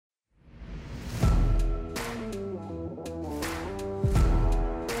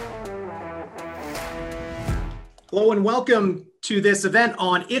Hello and welcome to this event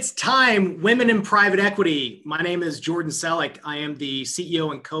on It's Time, Women in Private Equity. My name is Jordan Selleck. I am the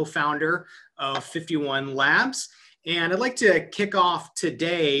CEO and co-founder of 51 Labs. And I'd like to kick off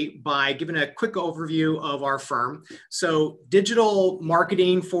today by giving a quick overview of our firm. So digital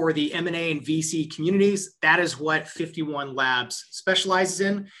marketing for the M&A and VC communities, that is what 51 Labs specializes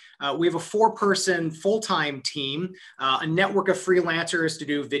in. We have a 4-person full-time team, a network of freelancers to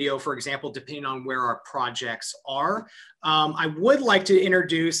do video, for example, depending on where our projects are. I would like to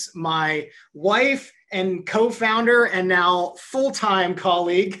introduce my wife and co-founder and now full-time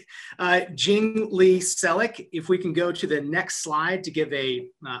colleague, Jing Lee Selleck. If we can go to the next slide to give a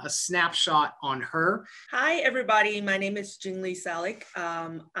snapshot on her. Hi, everybody. My name is Jing Lee Selleck.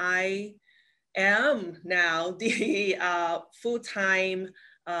 I am now the full-time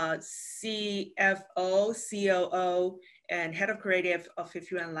CFO, COO, and head of creative of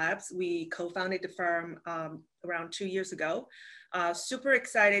 51 Labs. We co-founded the firm around 2 years ago. Super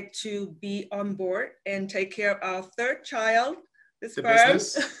excited to be on board and take care of our third child, this the firm.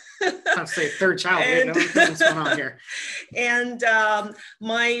 Business. I'd say third child. What's going on here? And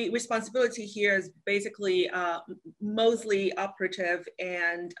my responsibility here is basically mostly operative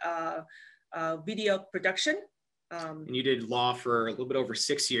and video production. And you did law for a little bit over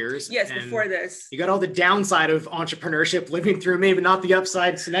 6 years. Yes, before this. You got all the downside of entrepreneurship living through me, but not the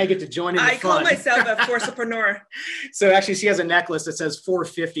upside. So now you get to join in the fun. I call myself a forcepreneur. So actually she has a necklace that says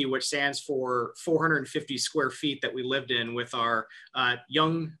 450, which stands for 450 square feet that we lived in with our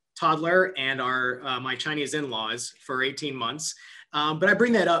young toddler and our my Chinese in-laws for 18 months. But I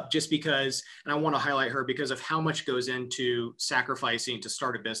bring that up just because, and I want to highlight her because of how much goes into sacrificing to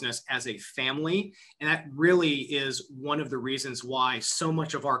start a business as a family. And that really is one of the reasons why so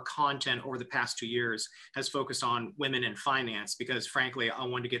much of our content over the past 2 years has focused on women in finance, because frankly, I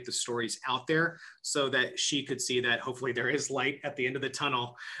wanted to get the stories out there so that she could see that hopefully there is light at the end of the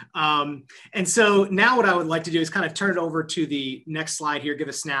tunnel. And so now what I would like to do is kind of turn it over to the next slide here, give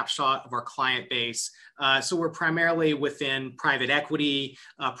a snapshot of our client base. So we're primarily within private equity,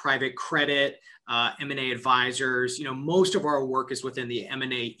 private credit, M&A advisors. You know, most of our work is within the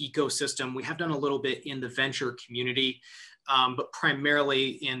M&A ecosystem. We have done a little bit in the venture community, but primarily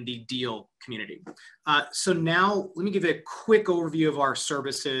in the deal community. So now let me give you a quick overview of our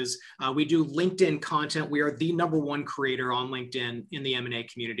services. We do LinkedIn content. We are the #1 creator on LinkedIn in the M&A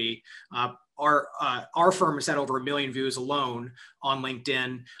community. Our firm has had over 1 million views alone on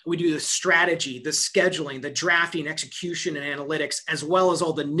LinkedIn. We do the strategy, the scheduling, the drafting, execution, and analytics, as well as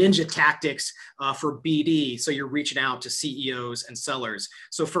all the ninja tactics for BD. So you're reaching out to CEOs and sellers.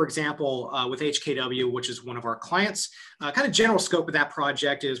 So for example, with HKW, which is one of our clients, kind of general scope of that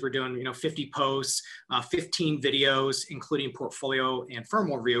project is we're doing 50 posts, 15 videos, including portfolio and firm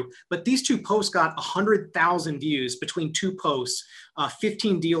overview. But these 2 posts got 100,000 views between 2 posts.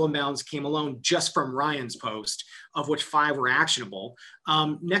 15 deal amounts came alone just from Ryan's post, of which 5 were actionable.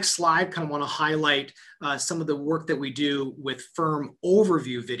 Next slide, kind of want to highlight some of the work that we do with firm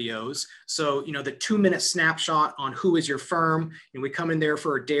overview videos. So, the 2-minute snapshot on who is your firm, and we come in there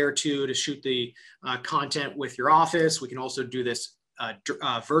for a day or 2 to shoot the content with your office. We can also do this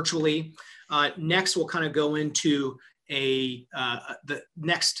virtually. Next, we'll kind of go into the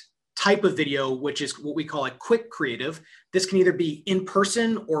next type of video, which is what we call a quick creative. This can either be in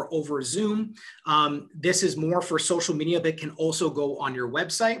person or over Zoom. This is more for social media, but can also go on your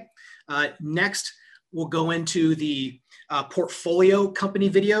website. Next, we'll go into the portfolio company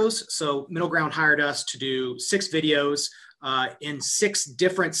videos. So Middle Ground hired us to do 6 videos in 6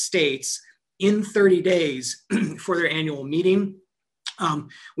 different states in 30 days for their annual meeting.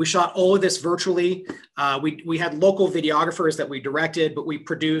 We shot all of this virtually. We had local videographers that we directed, but we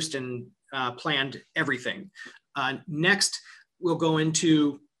produced and planned everything. Next, we'll go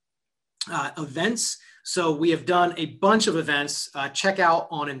into events. So we have done a bunch of events. Check out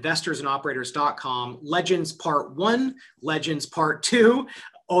on investorsandoperators.com, Legends Part 1, Legends Part 2,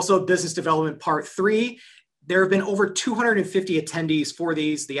 also Business Development Part 3. There have been over 250 attendees for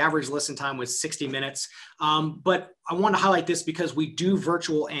these. The average listen time was 60 minutes. But I want to highlight this because we do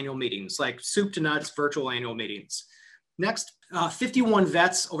virtual annual meetings, like soup to nuts virtual annual meetings. Next, 51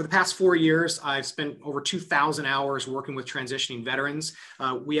 vets. Over the past 4 years, I've spent over 2,000 hours working with transitioning veterans.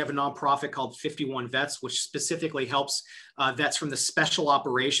 We have a nonprofit called 51 Vets, which specifically helps vets from the special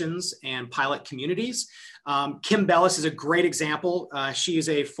operations and pilot communities. Kim Bellis is a great example. She is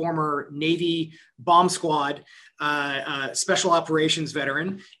a former Navy bomb squad special operations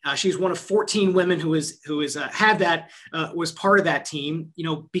veteran. She's one of 14 women who was part of that team. You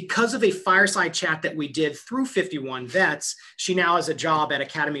know, because of a fireside chat that we did through 51 Vets, she now has a job at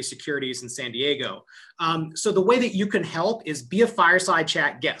Academy Securities in San Diego. So the way that you can help is be a fireside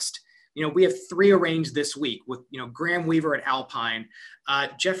chat guest. You know, we have 3 arranged this week with, you know, Graham Weaver at Alpine,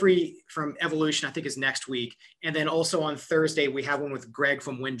 Jeffrey from Evolution, I think is next week. And then also on Thursday, we have one with Greg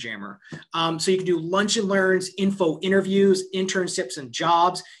from Windjammer. So you can do lunch and learns, info interviews, internships and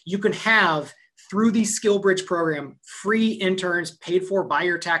jobs. You can have, through the SkillBridge program, free interns paid for by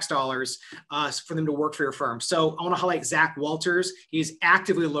your tax dollars for them to work for your firm. So I want to highlight Zach Walters. He's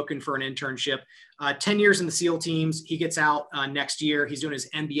actively looking for an internship. 10 years in the SEAL teams. He gets out next year. He's doing his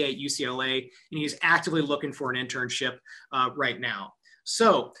MBA at UCLA, and he's actively looking for an internship right now.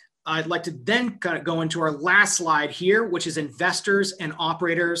 So I'd like to then kind of go into our last slide here, which is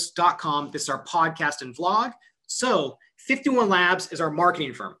investorsandoperators.com. This is our podcast and vlog. So 51 Labs is our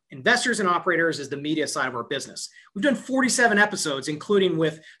marketing firm. Investors and Operators is the media side of our business. We've done 47 episodes, including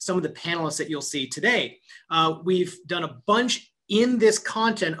with some of the panelists that you'll see today. We've done a bunch in this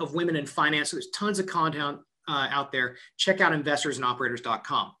content of women in finance. So there's tons of content out there. Check out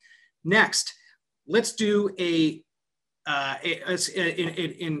investorsandoperators.com. Next, let's do in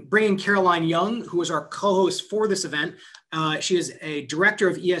bringing Caroline Young, who is our co-host for this event. She is a director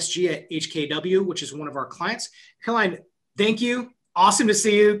of ESG at HKW, which is one of our clients. Caroline, thank you. Awesome to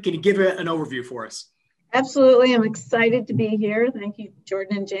see you. Can you give an overview for us? Absolutely. I'm excited to be here. Thank you,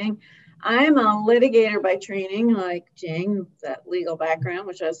 Jordan and Jang. I'm a litigator by training, like Jang, that legal background,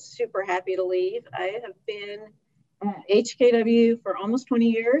 which I was super happy to leave. I have been at HKW for almost 20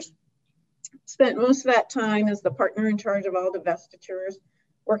 years. Spent most of that time as the partner in charge of all divestitures,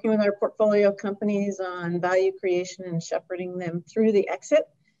 working with our portfolio companies on value creation and shepherding them through the exit.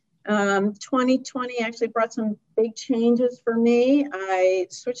 2020 actually brought some big changes for me. I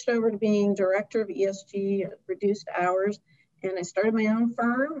switched over to being director of ESG at reduced hours, and I started my own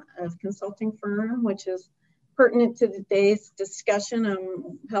firm, a consulting firm, which is pertinent to today's discussion.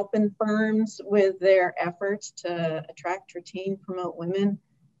 I'm helping firms with their efforts to attract, retain, promote women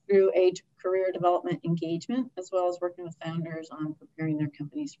through career development engagement, as well as working with founders on preparing their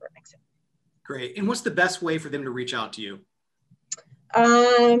companies for exit. Great. And what's the best way for them to reach out to you?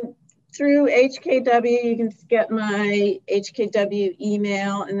 Through HKW, you can get my HKW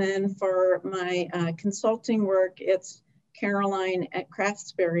email. And then for my consulting work, it's Caroline at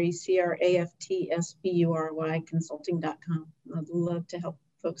Craftsbury, CRAFTSBURY consulting.com. I'd love to help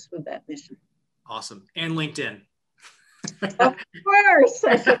folks with that mission. Awesome. And LinkedIn. Of course.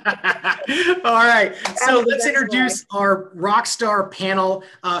 All right. So let's introduce our rockstar panel.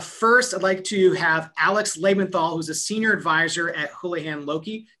 First, I'd like to have Alex Lebenthal, who's a senior advisor at Houlihan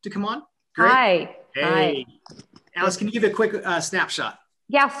Lokey, to come on. Great. Hi. Hey. Hi. Alex, can you give a quick snapshot?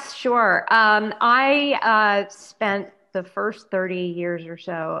 Yes, sure. I spent the first 30 years or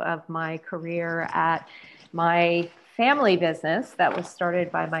so of my career at my family business that was started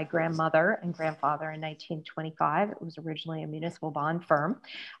by my grandmother and grandfather in 1925. It was originally a municipal bond firm.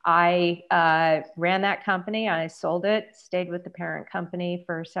 I ran that company. I sold it, stayed with the parent company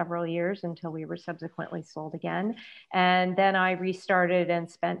for several years until we were subsequently sold again. And then I restarted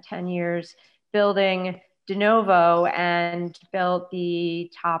and spent 10 years building de novo and built the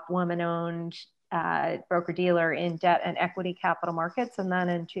top woman-owned broker-dealer in debt and equity capital markets. And then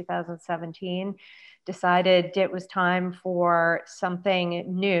in 2017, decided it was time for something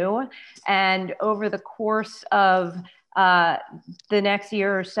new. And over the course of the next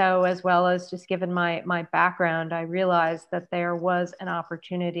year or so, as well as just given my background, I realized that there was an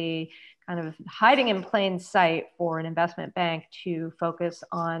opportunity kind of hiding in plain sight for an investment bank to focus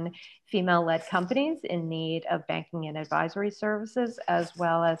on female-led companies in need of banking and advisory services, as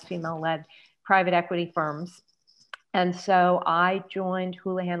well as female-led private equity firms. And so I joined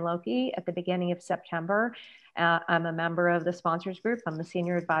Houlihan Lokey at the beginning of September. I'm a member of the sponsors group. I'm a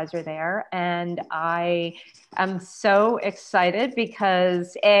senior advisor there. And I am so excited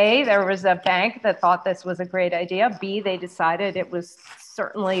because A, there was a bank that thought this was a great idea. B, they decided it was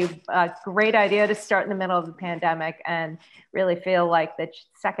certainly a great idea to start in the middle of the pandemic, and really feel like the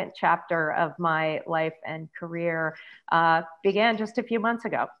second chapter of my life and career began just a few months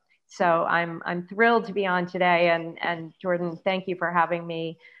ago. So I'm thrilled to be on today. And Jordan, thank you for having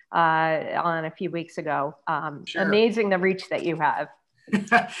me on a few weeks ago. Sure. Amazing the reach that you have.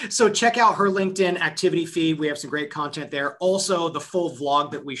 So check out her LinkedIn activity feed. We have some great content there. Also, the full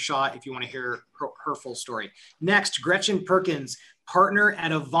vlog that we shot if you want to hear her full story. Next, Gretchen Perkins, partner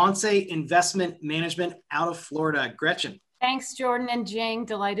at Avance Investment Management out of Florida. Gretchen. Thanks, Jordan and Jing.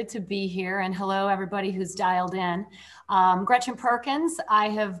 Delighted to be here. And hello, everybody who's dialed in. Gretchen Perkins. I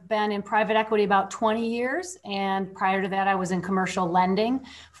have been in private equity about 20 years. And prior to that, I was in commercial lending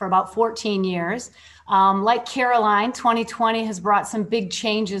for about 14 years. Like Caroline, 2020 has brought some big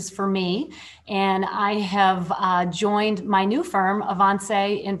changes for me. And I have joined my new firm, Avance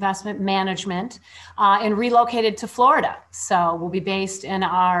Investment Management, and relocated to Florida. So we'll be based in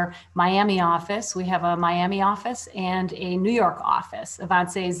our Miami office. We have a Miami office and a New York office.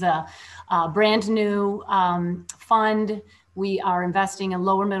 Avance is a brand new fund. We are investing in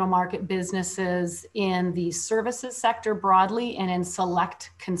lower middle market businesses in the services sector broadly and in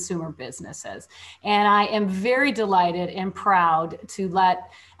select consumer businesses. And I am very delighted and proud to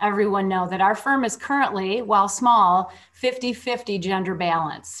let everyone know that our firm is currently, while small, 50-50 gender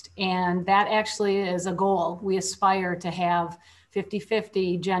balanced. And that actually is a goal. We aspire to have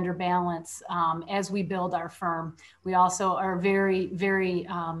 50-50 gender balance as we build our firm. We also are very, very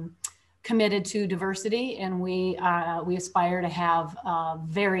committed to diversity, and we aspire to have a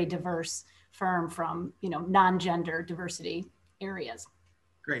very diverse firm from non-gender diversity areas.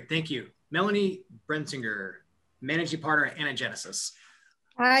 Great, thank you. Melanie Brensinger, Managing Partner at Anagenesis.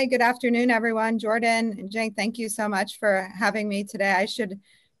 Hi, good afternoon, everyone. Jordan and Jane, thank you so much for having me today. I should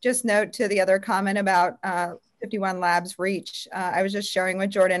just note to the other comment about 51 Labs reach. I was just sharing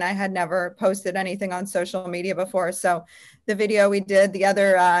with Jordan, I had never posted anything on social media before. So the video we did the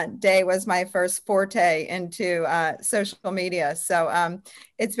other day was my first forte into social media. So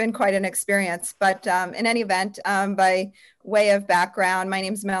it's been quite an experience. But in any event, by way of background, my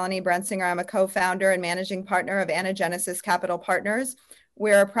name is Melanie Brensinger. I'm a co-founder and managing partner of Anagenesis Capital Partners.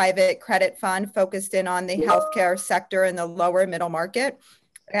 We're a private credit fund focused in on the healthcare sector in the lower middle market.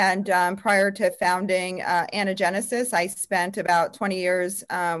 And prior to founding Anagenesis, I spent about 20 years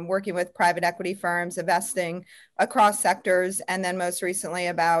working with private equity firms, investing across sectors, and then most recently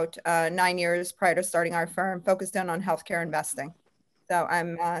about 9 years prior to starting our firm, focused in on healthcare investing. So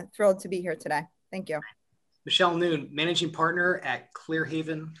I'm thrilled to be here today. Thank you. Michelle Noon, Managing Partner at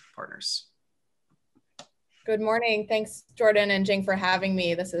Clearhaven Partners. Good morning. Thanks, Jordan and Jing, for having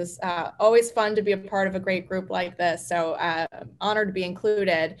me. This is always fun to be a part of a great group like this, so honored to be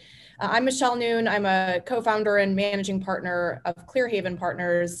included. I'm Michelle Noon. I'm a co-founder and managing partner of Clearhaven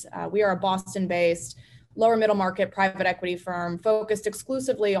Partners. We are a Boston-based lower middle market private equity firm focused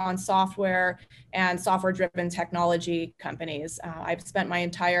exclusively on software and software-driven technology companies. I've spent my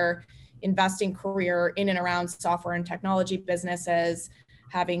entire investing career in and around software and technology businesses,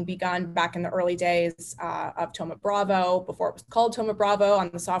 having begun back in the early days of Thoma Bravo, before it was called Thoma Bravo, on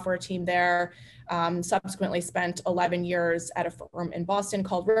the software team there. Subsequently spent 11 years at a firm in Boston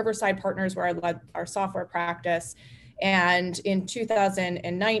called Riverside Partners, where I led our software practice. And in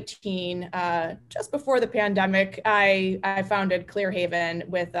 2019, just before the pandemic, I founded Clearhaven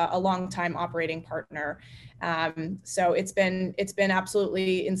with a longtime operating partner. So it's been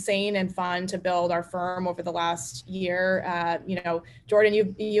absolutely insane and fun to build our firm over the last year.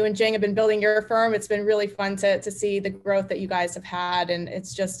 Jordan, you and Jing have been building your firm. It's been really fun to see the growth that you guys have had, and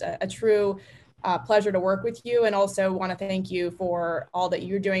it's just a true pleasure to work with you, and also want to thank you for all that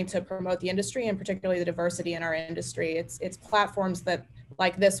you're doing to promote the industry, and particularly the diversity in our industry. It's platforms that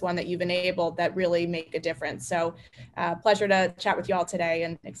like this one that you've enabled that really make a difference. So pleasure to chat with you all today,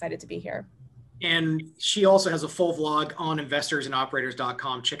 and excited to be here. And she also has a full vlog on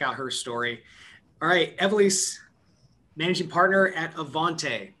investorsandoperators.com. Check out her story. All right, Evelise, Managing Partner at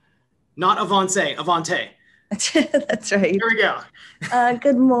Avante. Not Avance, Avante. That's right. Here we go.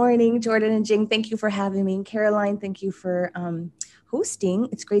 Good morning, Jordan and Jing. Thank you for having me. And Caroline, thank you for hosting.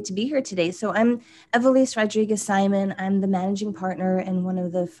 It's great to be here today. So I'm Evelise Rodriguez-Simon. I'm the managing partner and one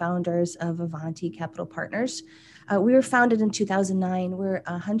of the founders of Avante Capital Partners. We were founded in 2009. We're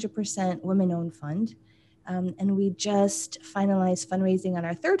a 100% women-owned fund. And we just finalized fundraising on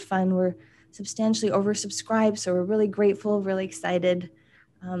our third fund. We're substantially oversubscribed. So we're really grateful, really excited,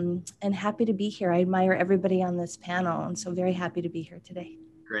 and happy to be here. I admire everybody on this panel, and so very happy to be here today.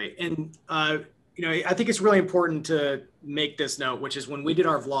 Great. And I think it's really important to make this note, which is when we did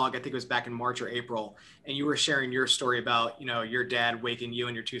our vlog, I think it was back in March or April, and you were sharing your story about, your dad waking you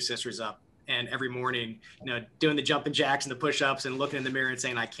and your two sisters up, and every morning, doing the jumping jacks and the push-ups and looking in the mirror and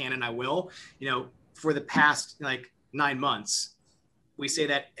saying, I can and I will. For the past 9 months, we say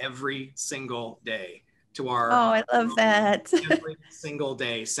that every single day to our— Oh, I love that. Every single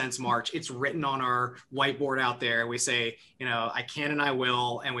day since March. It's written on our whiteboard out there. We say, I can and I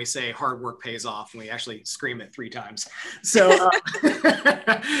will. And we say hard work pays off. And we actually scream it 3 times. So,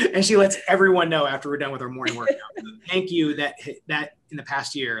 and she lets everyone know after we're done with our morning workout. Thank you that in the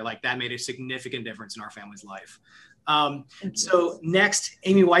past year, that made a significant difference in our family's life. So next,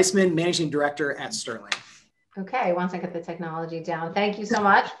 Amy Weissman, Managing Director at Sterling. Okay, once I get the technology down. Thank you so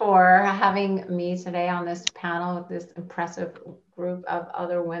much for having me today on this panel with this impressive group of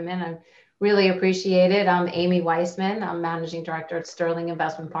other women. I really appreciate it. I'm Amy Weissman. I'm Managing Director at Sterling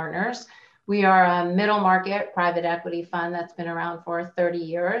Investment Partners. We are a middle market private equity fund that's been around for 30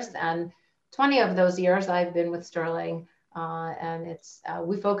 years. And 20 of those years I've been with Sterling.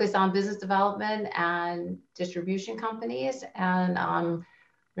 We focus on business development and distribution companies. And I'm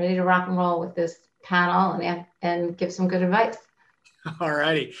ready to rock and roll with this panel and give some good advice. All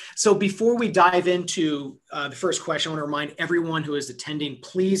righty. So before we dive into the first question, I want to remind everyone who is attending,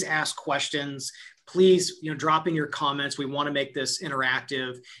 please ask questions. Please, drop in your comments. We want to make this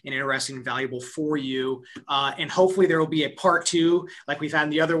interactive and interesting and valuable for you. And hopefully there will be a part 2 like we've had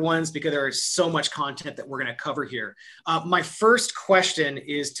in the other ones, because there is so much content that we're going to cover here. My first question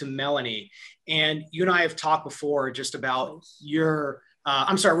is to Melanie. And you and I have talked before just about your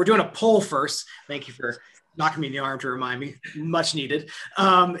I'm sorry, we're doing a poll first. Thank you for knocking me in the arm to remind me, much needed.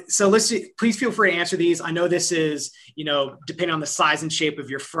 So let's see, please feel free to answer these. I know this is, depending on the size and shape of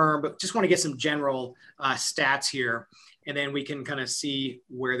your firm, but just want to get some general stats here, and then we can kind of see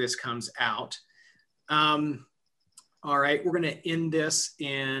where this comes out. All right, we're going to end this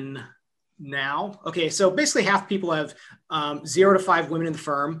in now. Okay, so basically half people have 0 to 5 women in the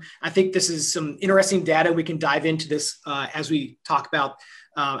firm. I think this is some interesting data. We can dive into this as we talk about,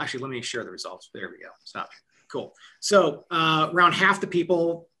 actually, let me share the results. There we go, stop. Cool. So around half the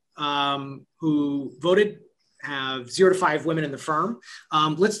people who voted have 0 to 5 women in the firm.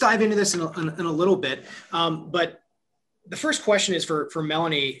 Let's dive into this in a little bit. But the first question is for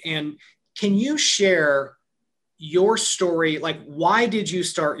Melanie, and can you share your story? Like, why did you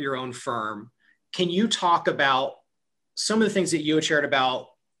start your own firm? Can you talk about some of the things that you had shared about,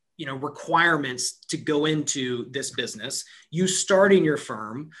 requirements to go into this business, you starting your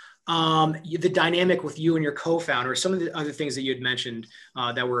firm, the dynamic with you and your co-founder, some of the other things that you had mentioned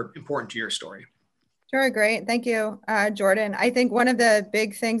that were important to your story? Sure, great. Thank you, Jordan. I think one of the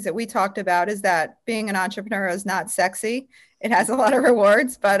big things that we talked about is that being an entrepreneur is not sexy. It has a lot of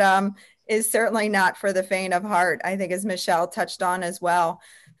rewards, but is certainly not for the faint of heart, I think, as Michelle touched on as well.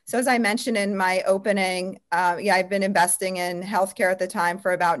 So as I mentioned in my opening, I've been investing in healthcare at the time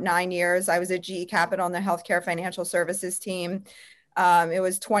for about 9 years. I was at GE Capital in the healthcare financial services team. It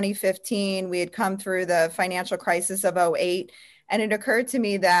was 2015. We had come through the financial crisis of 2008. And it occurred to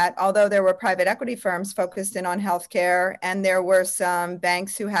me that although there were private equity firms focused in on healthcare, and there were some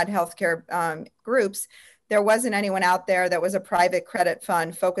banks who had healthcare groups, there wasn't anyone out there that was a private credit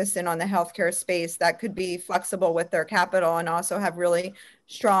fund focused in on the healthcare space that could be flexible with their capital and also have really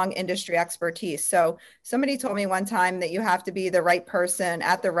strong industry expertise. So somebody told me one time that you have to be the right person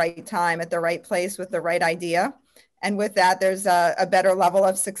at the right time, at the right place with the right idea. And with that, there's a better level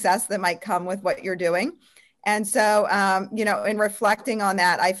of success that might come with what you're doing. And so, in reflecting on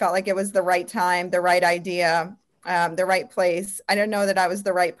that, I felt like it was the right time, the right idea, the right place. I don't know that I was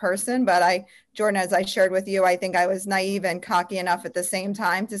the right person, but Jordan, as I shared with you, I think I was naive and cocky enough at the same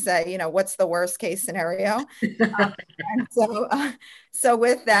time to say, what's the worst case scenario? And so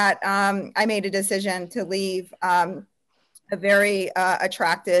with that, I made a decision to leave a very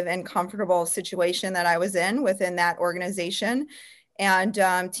attractive and comfortable situation that I was in within that organization,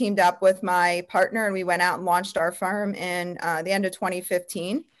 and teamed up with my partner, and we went out and launched our firm in the end of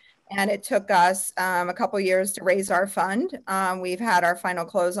 2015. And it took us a couple of years to raise our fund. We've had our final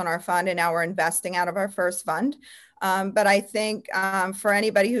close on our fund, and now we're investing out of our first fund. But I think for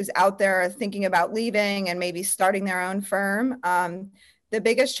anybody who's out there thinking about leaving and maybe starting their own firm, the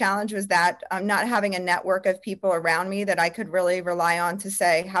biggest challenge was that not having a network of people around me that I could really rely on to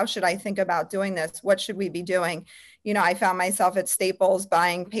say, how should I think about doing this? What should we be doing? I found myself at Staples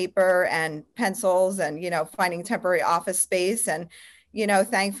buying paper and pencils and, finding temporary office space. And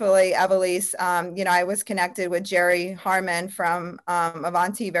thankfully, Evelise, I was connected with Jerry Harmon from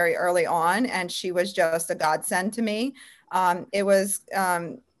Avanti very early on, and she was just a godsend to me. It was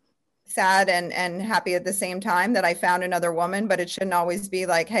sad and happy at the same time that I found another woman, but it shouldn't always be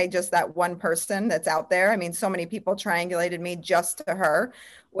like, hey, just that one person that's out there. I mean, so many people triangulated me just to her,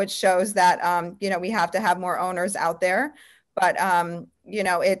 which shows that, we have to have more owners out there. But,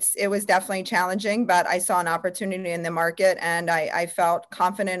 it was definitely challenging, but I saw an opportunity in the market, and I felt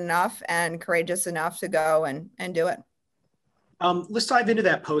confident enough and courageous enough to go and do it. Let's dive into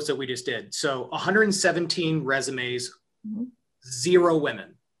that post that we just did. So 117 resumes, 0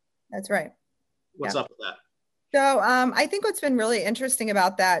 women. That's right. What's up with that? So I think what's been really interesting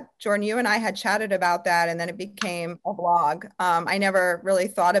about that, Jordan, you and I had chatted about that, and then it became a blog. I never really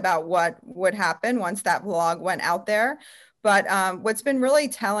thought about what would happen once that blog went out there. But what's been really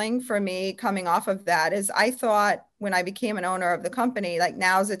telling for me coming off of that is I thought when I became an owner of the company, like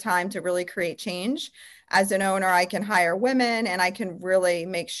now's the time to really create change. As an owner, I can hire women and I can really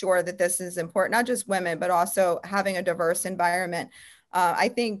make sure that this is important, not just women, but also having a diverse environment. I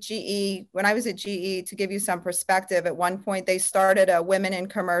think GE, when I was at GE, to give you some perspective, at one point they started a Women in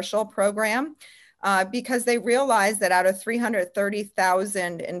Commercial program because they realized that out of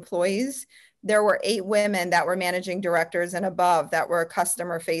 330,000 employees, there were 8 women that were managing directors and above that were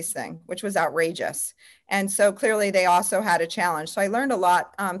customer facing, which was outrageous. And so clearly they also had a challenge. So I learned a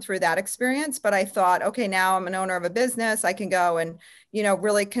lot through that experience, but I thought, okay, now I'm an owner of a business. I can go and,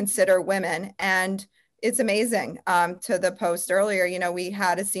 really consider women. And it's amazing. To the post earlier, we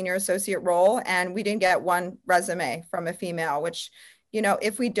had a senior associate role and we didn't get one resume from a female, which,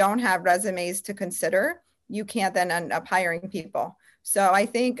 if we don't have resumes to consider, you can't then end up hiring people. So I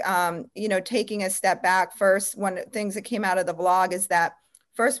think, taking a step back first, one of the things that came out of the blog is that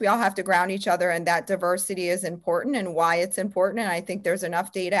first, we all have to ground each other, and that diversity is important and why it's important. And I think there's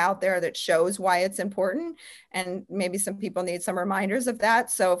enough data out there that shows why it's important. And maybe some people need some reminders of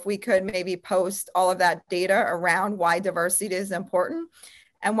that. So if we could maybe post all of that data around why diversity is important.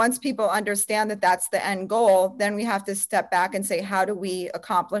 And once people understand that that's the end goal, then we have to step back and say, how do we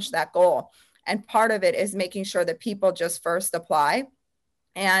accomplish that goal? And part of it is making sure that people just first apply.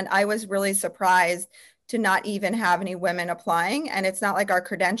 And I was really surprised to not even have any women applying. And it's not like our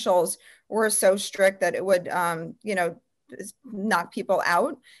credentials were so strict that it would, knock people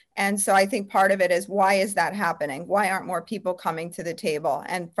out. And so I think part of it is, why is that happening? Why aren't more people coming to the table?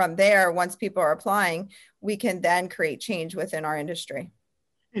 And from there, once people are applying, we can then create change within our industry.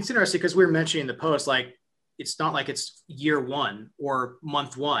 It's interesting because we were mentioning in the post, like, it's not like it's year one or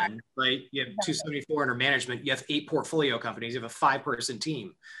month one, right? You have 274 under management, you have 8 portfolio companies, you have a 5-person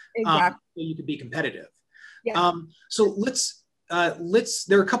team. Exactly. So you could be competitive. Yeah. So let's,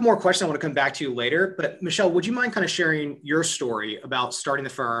 there are a couple more questions I want to come back to you later, but Michelle, would you mind kind of sharing your story about starting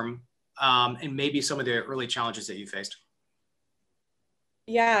the firm and maybe some of the early challenges that you faced?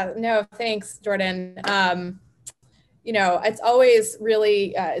 Yeah, no, thanks, Jordan. It's always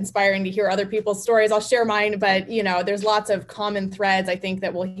really inspiring to hear other people's stories. I'll share mine, but, there's lots of common threads, I think,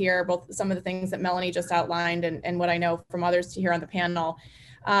 that we'll hear, both some of the things that Melanie just outlined and what I know from others to hear on the panel.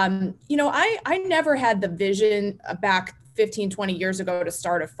 I never had the vision back 15, 20 years ago to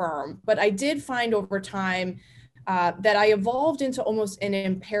start a firm, but I did find over time that I evolved into almost an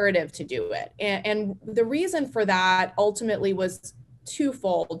imperative to do it. And the reason for that ultimately was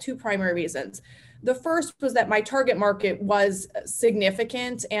twofold, 2 primary reasons. The first was that my target market was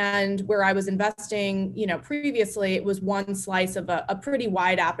significant, and where I was investing, previously, it was one slice of a pretty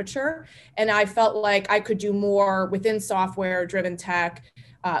wide aperture. And I felt like I could do more within software-driven tech,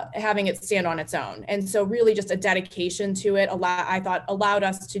 having it stand on its own. And so really just a dedication to it, I thought allowed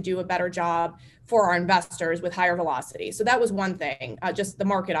us to do a better job for our investors with higher velocity. So that was one thing, just the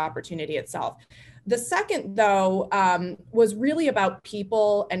market opportunity itself. The second, though, was really about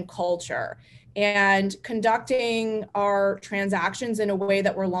people and culture, and conducting our transactions in a way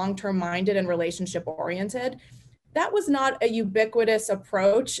that were long-term minded and relationship oriented. That was not a ubiquitous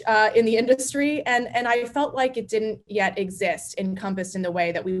approach in the industry, and I felt like it didn't yet exist encompassed in the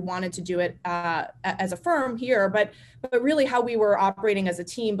way that we wanted to do it as a firm here, but really how we were operating as a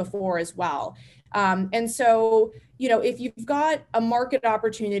team before as well. And so, if you've got a market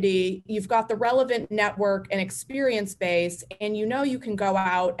opportunity, you've got the relevant network and experience base, and you can go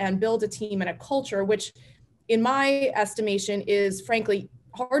out and build a team and a culture, which in my estimation is frankly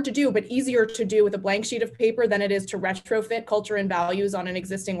hard to do, but easier to do with a blank sheet of paper than it is to retrofit culture and values on an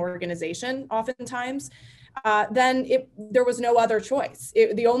existing organization oftentimes, then there was no other choice.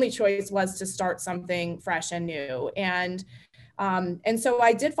 The only choice was to start something fresh and new. And so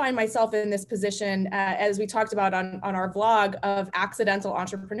I did find myself in this position, as we talked about on our blog, of accidental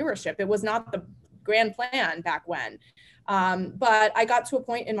entrepreneurship. It was not the grand plan back when. But I got to a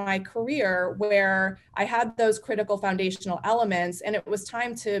point in my career where I had those critical foundational elements, and it was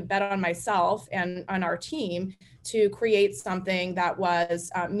time to bet on myself and on our team to create something that was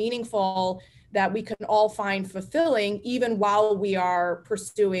meaningful, that we can all find fulfilling, even while we are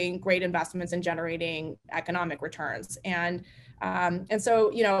pursuing great investments and generating economic returns. And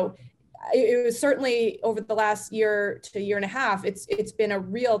so, it was certainly over the last year to year and a half, it's been a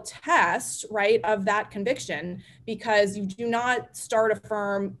real test, right, of that conviction, because you do not start a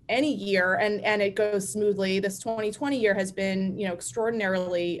firm any year and it goes smoothly. This 2020 year has been,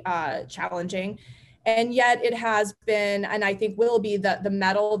 extraordinarily challenging. And yet it has been, and I think will be, the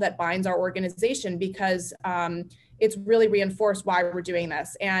metal that binds our organization, because it's really reinforced why we're doing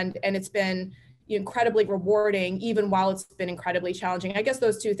this. And it's been incredibly rewarding, even while it's been incredibly challenging. I guess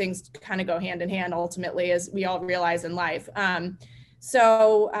those two things kind of go hand in hand ultimately, as we all realize in life.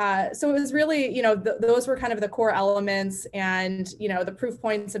 So it was really, those were kind of the core elements, and, the proof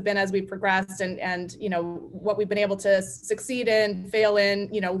points have been as we progressed, and what we've been able to succeed in, fail in,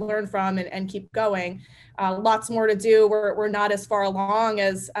 learn from, and keep going. Lots more to do. We're not as far along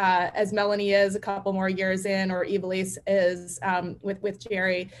as Melanie is, a couple more years in, or Evelise is with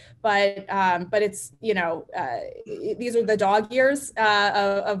Jerry, but it's, these are the dog years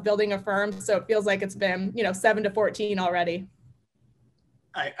of building a firm. So it feels like it's been, 7 to 14 already.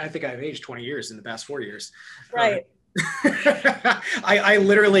 I think I've aged 20 years in the past 4 years. Right. I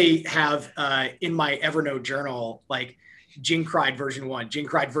literally have in my Evernote journal, like, Jing cried version 1, Jing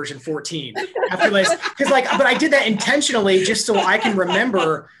cried version 14. Because but I did that intentionally just so I can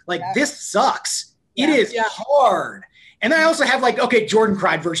remember, this sucks. It is hard. And then I also have okay, Jordan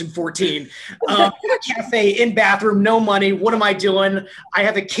cried version 14. Cafe, in bathroom, no money. What am I doing? I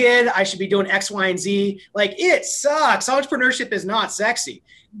have a kid. I should be doing X, Y, and Z. It sucks. Entrepreneurship is not sexy.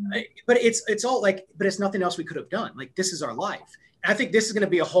 But it's all but it's nothing else we could have done. This is our life. And I think this is going to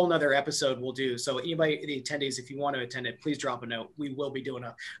be a whole nother episode we'll do. So anybody, the attendees, if you want to attend it, please drop a note. We will be doing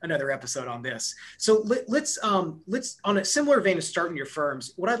another episode on this. So let's on a similar vein of starting your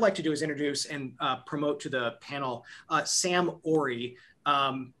firms, what I'd like to do is introduce and promote to the panel Sam Ori.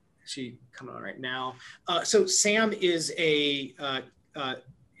 She coming on right now. So Sam is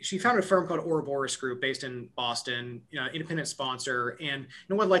she founded a firm called Ouroboros Group based in Boston, independent sponsor. And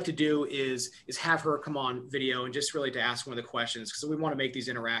what I'd like to do is have her come on video and just really to ask one of the questions, because we want to make these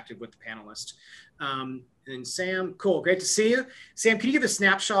interactive with the panelists. And Sam, cool, great to see you. Sam, can you give a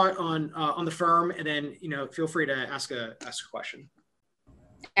snapshot on the firm, and then feel free to ask a question.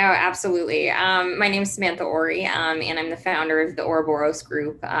 Oh, absolutely. My name is Samantha Ori, and I'm the founder of the Ouroboros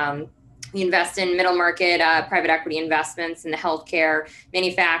Group. We invest in middle market private equity investments in the healthcare,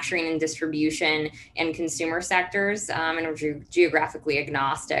 manufacturing and distribution, and consumer sectors, and we're geographically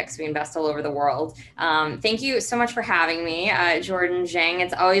agnostic. So we invest all over the world. Thank you so much for having me, Jordan, Jing.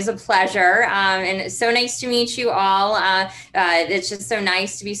 It's always a pleasure, and it's so nice to meet you all. It's just so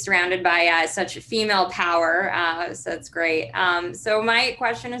nice to be surrounded by such female power. So it's great. So my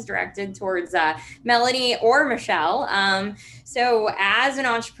question is directed towards Melanie or Michelle. So as an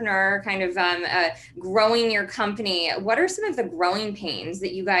entrepreneur, kind of growing your company, what are some of the growing pains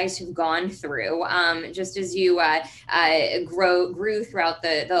that you guys have gone through just as you grew throughout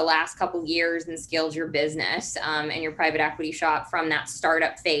the last couple years and scaled your business and your private equity shop from that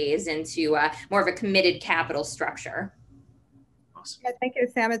startup phase into more of a committed capital structure? Awesome. Yeah, thank you,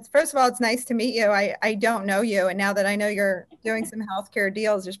 Sam. First of all, it's nice to meet you. I don't know you, and now that I know you're doing some healthcare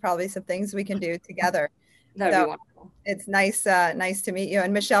deals, there's probably some things we can do together. That'd be wonderful. It's nice to meet you.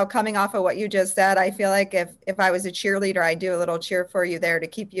 And Michelle, coming off of what you just said, I feel like if I was a cheerleader, I'd do a little cheer for you there to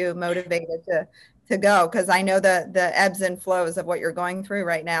keep you motivated to go, because I know the ebbs and flows of what you're going through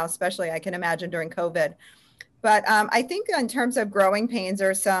right now, especially I can imagine during COVID. But I think in terms of growing pains, there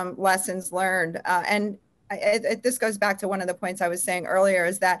are some lessons learned. This goes back to one of the points I was saying earlier,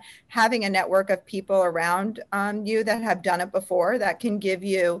 is that having a network of people around you that have done it before, that can give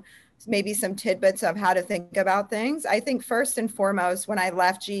you maybe some tidbits of how to think about things. I think first and foremost, when I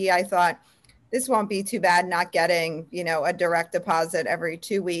left GE, I thought this won't be too bad not getting, a direct deposit every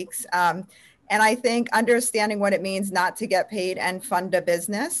 2 weeks. And I think understanding what it means not to get paid and fund a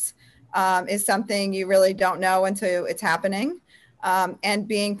business is something you really don't know until it's happening. And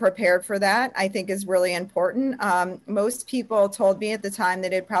being prepared for that, I think, is really important. Most people told me at the time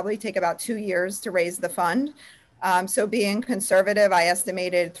that it'd probably take about 2 years to raise the fund. So being conservative, I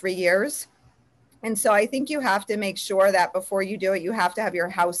estimated 3 years. And so I think you have to make sure that before you do it, you have to have your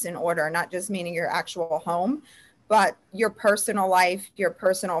house in order, not just meaning your actual home, but your personal life, your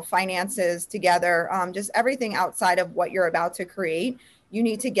personal finances together, just everything outside of what you're about to create. You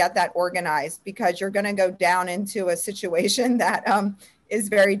need to get that organized, because you're going to go down into a situation that is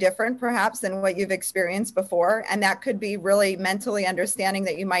very different perhaps than what you've experienced before. And that could be really mentally understanding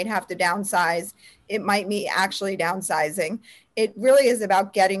that you might have to downsize. It might be actually downsizing. It really is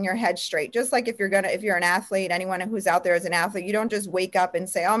about getting your head straight. Just like if you're an athlete, anyone who's out there as an athlete, you don't just wake up and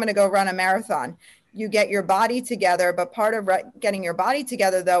say, oh, I'm going to go run a marathon. You get your body together, but part of getting your body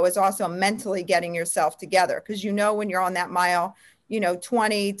together though is also mentally getting yourself together. Because when you're on that mile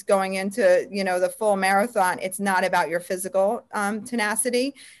 20 going into, the full marathon, it's not about your physical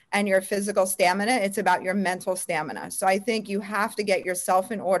tenacity. and your physical stamina. It's about your mental stamina. So I think you have to get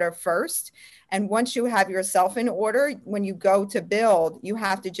yourself in order first. And once you have yourself in order, when you go to build, you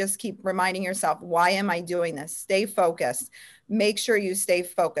have to just keep reminding yourself, why am I doing this? Stay focused. Make sure you stay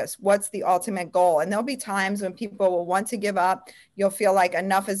focused. What's the ultimate goal? And there'll be times when people will want to give up. You'll feel like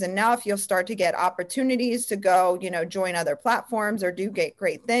enough is enough. You'll start to get opportunities to go, join other platforms or do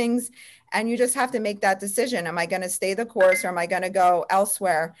great things. And you just have to make that decision. Am I going to stay the course or am I going to go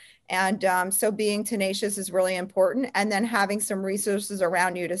elsewhere? And so being tenacious is really important. And then having some resources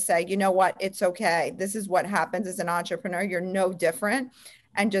around you to say, you know what, it's okay. This is what happens as an entrepreneur. You're no different,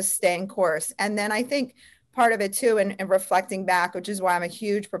 and just staying course. And then I think part of it too, and reflecting back, which is why I'm a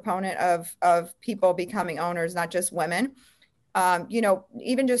huge proponent of people becoming owners, not just women.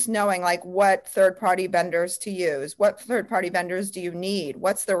 Even just knowing like what third-party vendors to use, what third-party vendors do you need?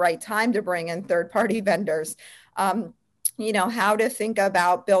 What's the right time to bring in third-party vendors? How to think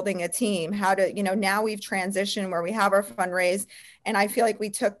about building a team, how to, now we've transitioned where we have our fundraise. And I feel like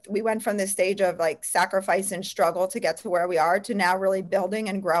we went from this stage of like sacrifice and struggle to get to where we are to now really building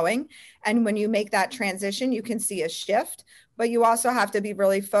and growing. And when you make that transition, you can see a shift. But you also have to be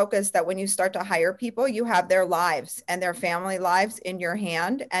really focused that when you start to hire people, you have their lives and their family lives in your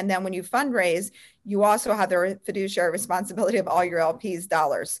hand. And then when you fundraise, you also have the fiduciary responsibility of all your LPs'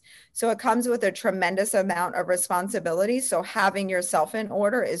 dollars. So it comes with a tremendous amount of responsibility. So having yourself in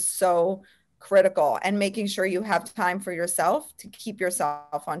order is so critical, and making sure you have time for yourself to keep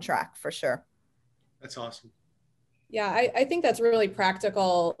yourself on track, for sure. That's awesome. Yeah, I think that's really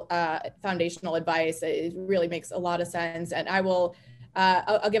practical foundational advice. It really makes a lot of sense. And I'll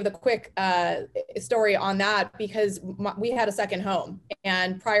give the quick story on that, because we had a second home.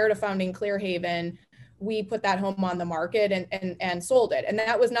 And prior to founding Clearhaven, we put that home on the market and sold it. And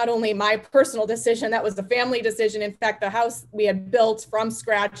that was not only my personal decision, that was the family decision. In fact, the house we had built from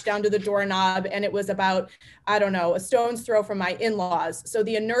scratch down to the doorknob, and it was about, I don't know, a stone's throw from my in-laws. So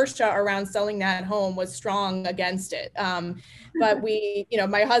the inertia around selling that home was strong against it. But we,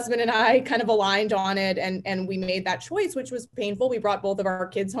 my husband and I kind of aligned on it, and we made that choice, which was painful. We brought both of our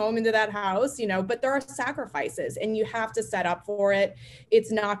kids home into that house, but there are sacrifices and you have to set up for it.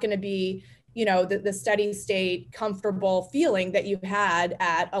 It's not going to be, the steady state, comfortable feeling that you've had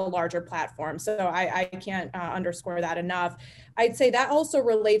at a larger platform. So I can't underscore that enough. I'd say that also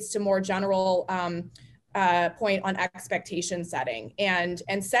relates to more general point on expectation setting, and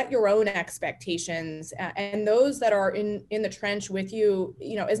set your own expectations, and those that are in the trench with you,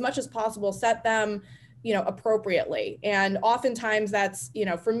 as much as possible, set them appropriately. And oftentimes that's,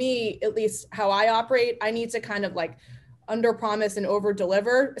 for me, at least how I operate, I need to kind of like under promise and over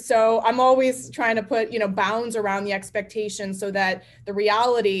deliver. So I'm always trying to put, bounds around the expectation so that the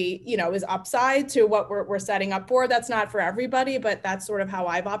reality, is upside to what we're setting up for. That's not for everybody, but that's sort of how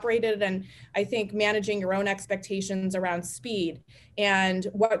I've operated. And I think managing your own expectations around speed and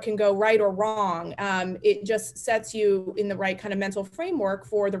what can go right or wrong, it just sets you in the right kind of mental framework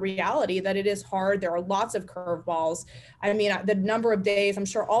for the reality that it is hard. There are lots of curveballs. I mean, the number of days, I'm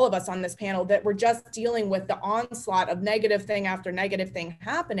sure all of us on this panel, that we're just dealing with the onslaught of negative thing after negative thing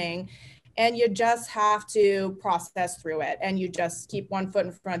happening. And you just have to process through it, and you just keep one foot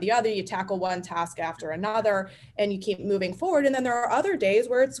in front of the other. You tackle one task after another, and you keep moving forward. And then there are other days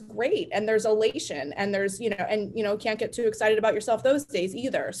where it's great, and there's elation, and there's, can't get too excited about yourself those days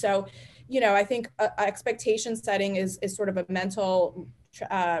either. So, I think expectation setting is sort of a mental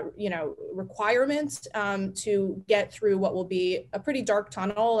requirement to get through what will be a pretty dark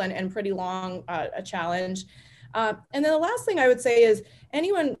tunnel and pretty long a challenge. And then the last thing I would say is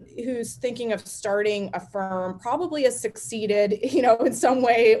anyone who's thinking of starting a firm probably has succeeded, in some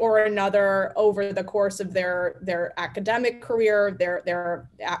way or another over the course of their academic career, their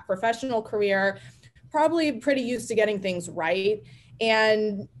professional career, probably pretty used to getting things right,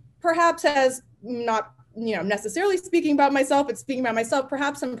 and perhaps has not, necessarily speaking about myself, but speaking about myself,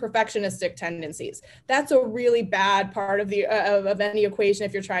 perhaps some perfectionistic tendencies. That's a really bad part of the of any equation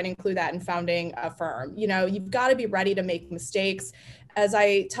if you're trying to include that in founding a firm. You've got to be ready to make mistakes. As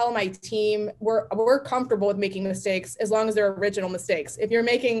I tell my team, we're comfortable with making mistakes as long as they're original mistakes. If you're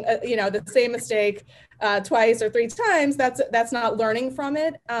making the same mistake twice or three times, that's not learning from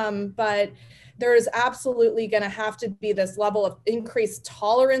it. But there is absolutely going to have to be this level of increased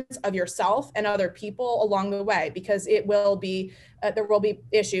tolerance of yourself and other people along the way, because it will be there will be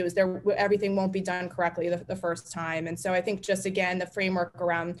issues. Everything won't be done correctly the first time. And so I think just again, the framework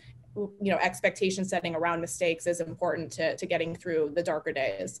around expectation setting around mistakes is important to getting through the darker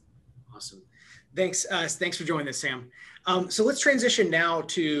days. Awesome. Thanks. Thanks for joining us, Sam. So let's transition now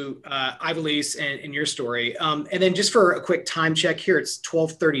to Ivelisse and your story. And then just for a quick time check here, it's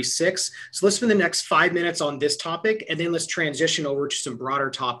 12:36. So let's spend the next 5 minutes on this topic, and then let's transition over to some broader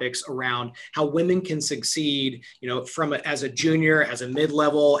topics around how women can succeed, you know, as a junior, as a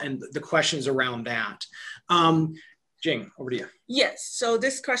mid-level, and the questions around that. Jing, over to you. Yes, so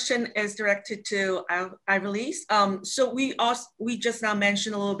this question is directed to Ivelisse. So we just now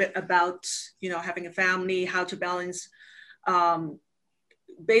mentioned a little bit about, you know, having a family, how to balance,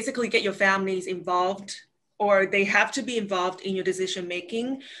 basically get your families involved, or they have to be involved in your decision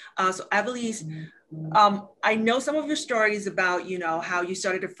making. So Ivelisse, I know some of your stories about, you know, how you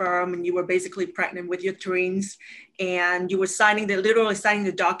started a firm and you were basically pregnant with your twins and you were literally signing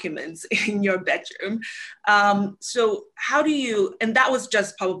the documents in your bedroom. So how do you, and that was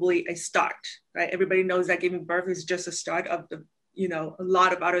just probably a start, right? Everybody knows that giving birth is just a start of the, you know, a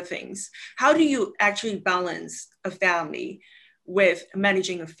lot of other things. How do you actually balance a family with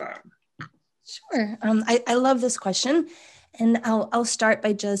managing a firm? Sure. I love this question. And I'll start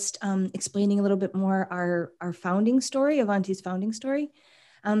by just explaining a little bit more our founding story, Avanti's founding story.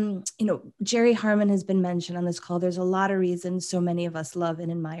 You know, Jerry Harmon has been mentioned on this call. There's a lot of reasons so many of us love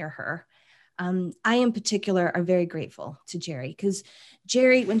and admire her. I in particular are very grateful to Jerry, because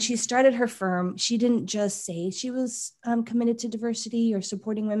Jerry, when she started her firm, she didn't just say she was committed to diversity or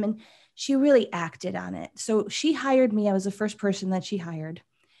supporting women. She really acted on it. So she hired me. I was the first person that she hired.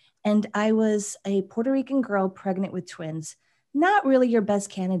 And I was a Puerto Rican girl pregnant with twins, not really your best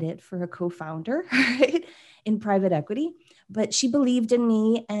candidate for a co-founder, right, in private equity, but she believed in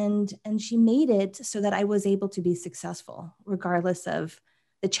me and she made it so that I was able to be successful, regardless of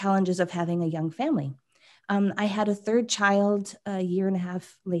the challenges of having a young family. I had a third child a year and a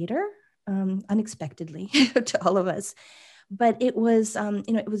half later, unexpectedly to all of us, but it was,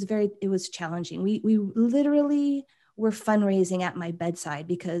 you know, it was challenging. We literally were fundraising at my bedside,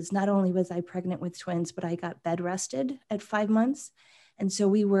 because not only was I pregnant with twins, but I got bed rested at 5 months. And so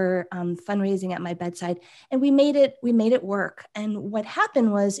we were fundraising at my bedside, and we made it work. And what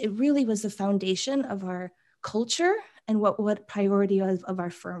happened was, it really was the foundation of our culture and what priority of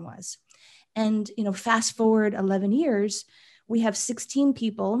our firm was. And, you know, fast forward 11 years, we have 16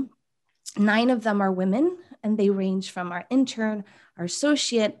 people, 9 of them are women, and they range from our intern, our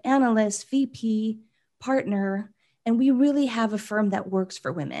associate, analyst, VP, partner. And we really have a firm that works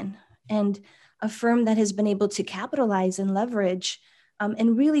for women, and a firm that has been able to capitalize and leverage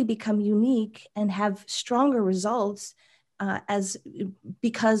and really become unique and have stronger results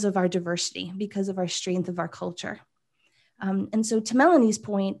because of our diversity, because of our strength of our culture. And so to Melanie's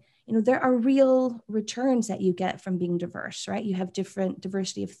point, you know, there are real returns that you get from being diverse, right? You have different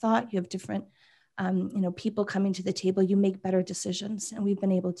diversity of thought, you have different, you know, people coming to the table, you make better decisions. And we've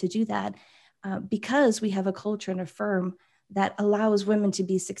been able to do that because we have a culture and a firm that allows women to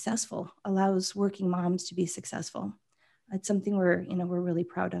be successful, allows working moms to be successful. It's something we're really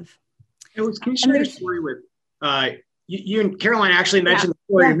proud of. Can you share your story with, you and Caroline actually mentioned the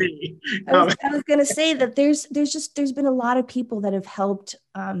story to me. I was going to say that there's been a lot of people that have helped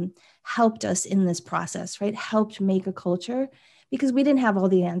us in this process, right? Helped make a culture, because we didn't have all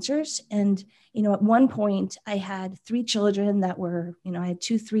the answers. And, you know, at one point I had 3 children that were, you know, I had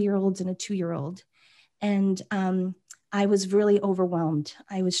 2 3-year-olds and a 2-year-old. And I was really overwhelmed.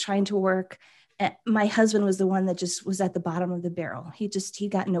 I was trying to work. My husband was the one that just was at the bottom of the barrel. He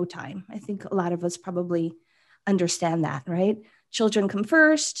got no time. I think a lot of us probably understand that, right? Children come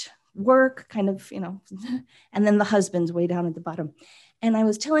first, work kind of, you know, and then the husband's way down at the bottom. And I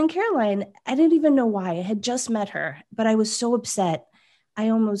was telling Caroline, I didn't even know why. I had just met her, but I was so upset. I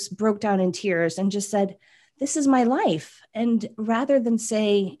almost broke down in tears and just said, this is my life. And rather than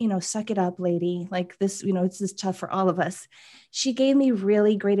say, you know, suck it up, lady, like this, you know, it's just tough for all of us. She gave me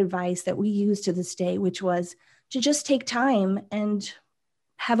really great advice that we use to this day, which was to just take time and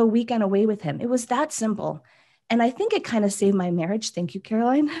have a weekend away with him. It was that simple. And I think it kind of saved my marriage. Thank you,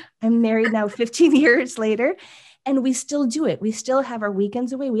 Caroline. I'm married now 15 years later, and we still do it. We still have our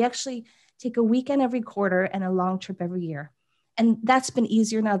weekends away. We actually take a weekend every quarter and a long trip every year. And that's been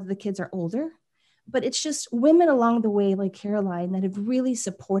easier now that the kids are older. But it's just women along the way, like Caroline, that have really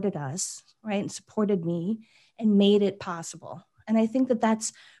supported us, right? And supported me and made it possible. And I think that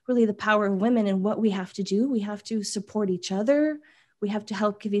that's really the power of women and what we have to do. We have to support each other. We have to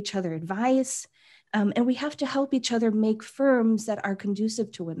help give each other advice. And we have to help each other make firms that are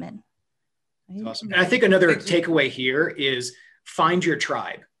conducive to women. Right? Awesome. And I think another takeaway here is find your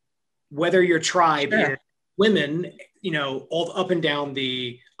tribe. Whether your tribe is women, you know, all up and down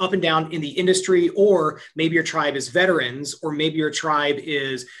in the industry, or maybe your tribe is veterans, or maybe your tribe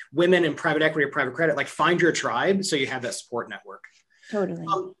is women in private equity or private credit. Like, find your tribe so you have that support network. Totally.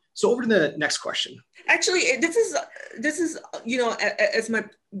 So over to the next question. Actually, this is, you know, as my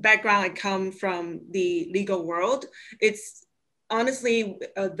background, I come from the legal world. It's honestly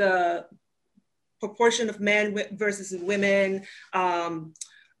the proportion of men versus women,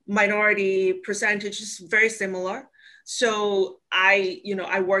 minority percentage is very similar. So I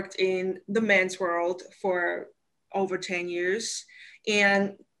worked in the men's world for over 10 years.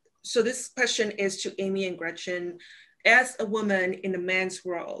 And so this question is to Amy and Gretchen. As a woman in the men's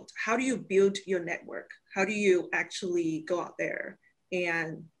world, how do you build your network? How do you actually go out there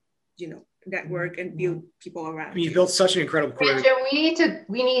and, you know, network and build people around you? You built such an incredible career. Gretchen,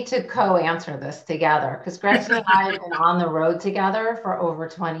 we need to co-answer this together, because Gretchen and I have been on the road together for over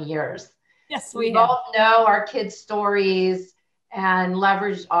 20 years. Yes, we both know our kids' stories and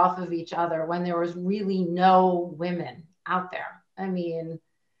leveraged off of each other when there was really no women out there. I mean,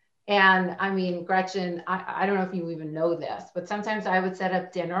 Gretchen, I don't know if you even know this, but sometimes I would set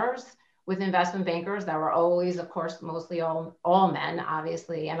up dinners with investment bankers that were always, of course, mostly all men,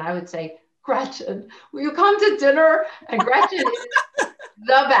 obviously. And I would say, Gretchen, will you come to dinner? And Gretchen is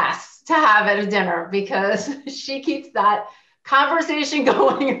the best to have at a dinner, because she keeps that conversation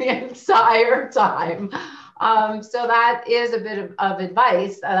going the entire time. So that is a bit of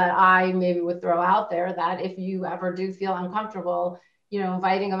advice that I maybe would throw out there, that if you ever do feel uncomfortable, you know,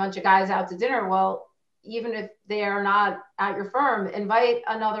 inviting a bunch of guys out to dinner, well, even if they are not at your firm, invite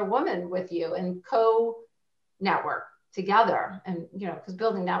another woman with you and co-network together. And, you know, because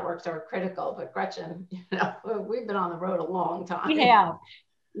building networks are critical. But Gretchen, you know, we've been on the road a long time. We have.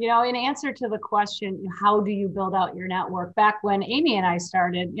 You know, in answer to the question, how do you build out your network? Back when Amy and I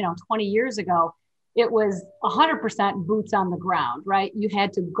started, you know, 20 years ago, it was 100% boots on the ground, right? You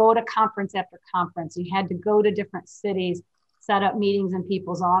had to go to conference after conference. You had to go to different cities, set up meetings in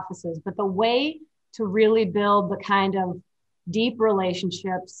people's offices. But the way to really build the kind of deep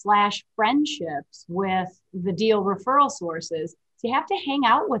relationships / friendships with the deal referral sources, you have to hang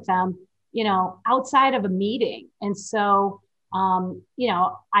out with them, you know, outside of a meeting. And so, you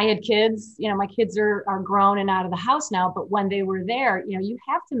know, I had kids, you know, my kids are grown and out of the house now, but when they were there, you know, you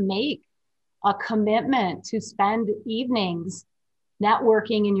have to make a commitment to spend evenings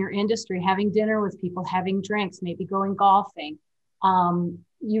networking in your industry, having dinner with people, having drinks, maybe going golfing.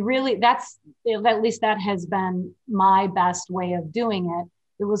 You really, at least that has been my best way of doing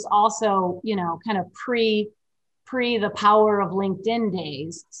it. It was also, you know, kind of pre the power of LinkedIn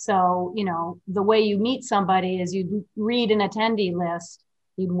days. So, you know, the way you meet somebody is you'd read an attendee list,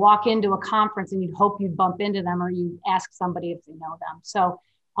 you'd walk into a conference and you'd hope you'd bump into them, or you'd ask somebody if they know them. So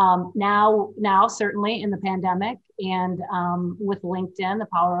now certainly in the pandemic and with LinkedIn, the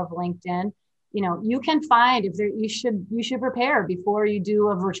power of LinkedIn, you know, you can find you should prepare before you do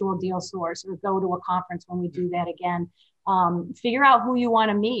a virtual deal source or go to a conference when we do that again. Figure out who you want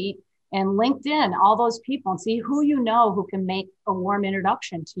to meet and LinkedIn all those people and see who you know who can make a warm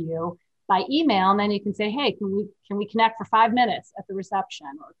introduction to you by email. And then you can say, hey, can we connect for 5 minutes at the reception,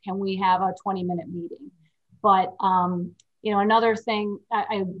 or can we have a 20-minute meeting? But you know, another thing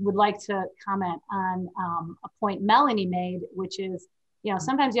I would like to comment on a point Melanie made, which is, you know,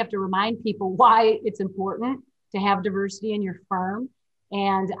 sometimes you have to remind people why it's important to have diversity in your firm.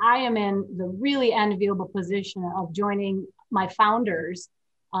 And I am in the really enviable position of joining my founders,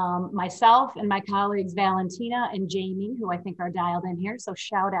 myself and my colleagues, Valentina and Jamie, who I think are dialed in here. So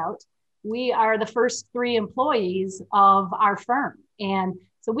shout out. We are the first 3 employees of our firm. And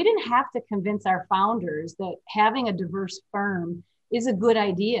so we didn't have to convince our founders that having a diverse firm is a good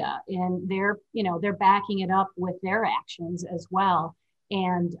idea. And they're backing it up with their actions as well.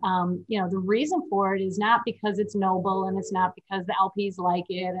 And, you know, the reason for it is not because it's noble, and it's not because the LPs like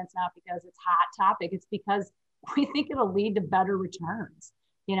it, and it's not because it's hot topic. It's because we think it'll lead to better returns.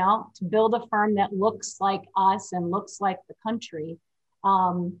 You know, to build a firm that looks like us and looks like the country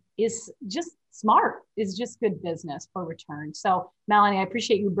is just smart, is just good business for return. So Melanie, I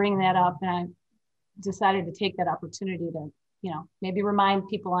appreciate you bringing that up. And I decided to take that opportunity to, you know, maybe remind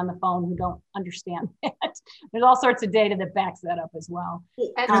people on the phone who don't understand that. There's all sorts of data that backs that up as well.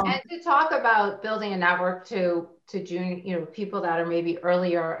 And to talk about building a network to junior, you know, people that are maybe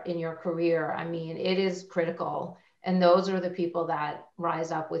earlier in your career, I mean, it is critical. And those are the people that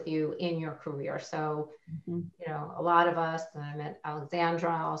rise up with you in your career. So, you know, a lot of us, and I met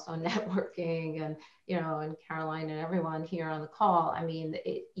Alexandra also networking, and, you know, and Caroline and everyone here on the call. I mean,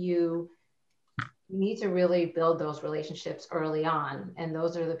 you You need to really build those relationships early on, and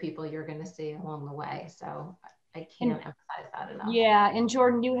those are the people you're going to see along the way. So I can't emphasize that enough. Yeah, and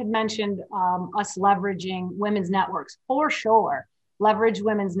Jordan, you had mentioned us leveraging women's networks for sure. Leverage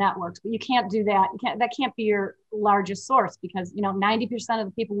women's networks, but you can't do that. That can't be your largest source because 90% of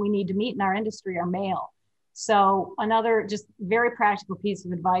the people we need to meet in our industry are male. So another just very practical piece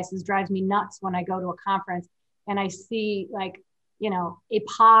of advice is drives me nuts when I go to a conference and I see a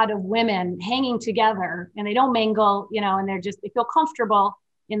pod of women hanging together and they don't mingle, and they feel comfortable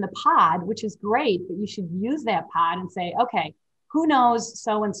in the pod, which is great, but you should use that pod and say, okay, who knows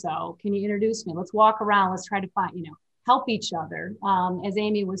so-and-so? Can you introduce me? Let's walk around. Let's try to find, help each other. As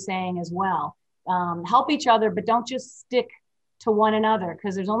Amy was saying as well, help each other, but don't just stick to one another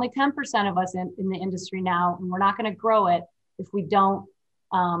because there's only 10% of us in the industry now, and we're not going to grow it if we don't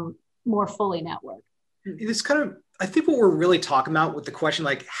more fully network. It's kind of, I think what we're really talking about with the question,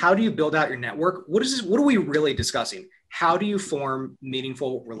 like, how do you build out your network? What are we really discussing? How do you form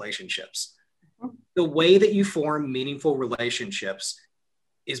meaningful relationships? The way that you form meaningful relationships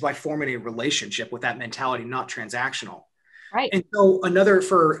is by forming a relationship with that mentality, not transactional. Right. And so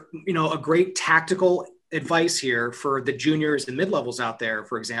a great tactical advice here for the juniors and mid-levels out there,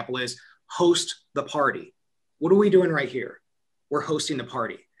 for example, is host the party. What are we doing right here? We're hosting the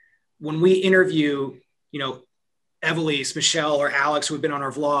party. When we interview, Evelise, Michelle, or Alex, who've been on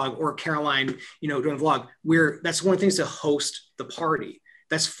our vlog, or Caroline, doing a vlog, that's one of the things to host the party.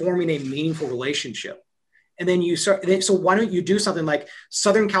 That's forming a meaningful relationship. And then so why don't you do something like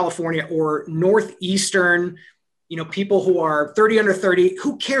Southern California or Northeastern, people who are 30 under 30,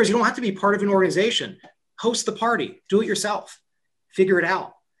 who cares? You don't have to be part of an organization. Host the party, do it yourself, figure it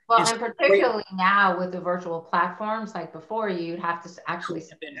out. Well, and particularly now with the virtual platforms, like before, you'd have to actually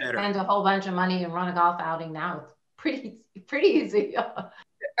spend a whole bunch of money and run a golf outing. Now it's pretty easy.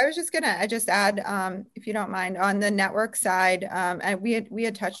 I was just gonna add, if you don't mind, on the network side, and we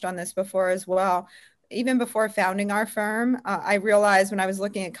had touched on this before as well. Even before founding our firm, I realized when I was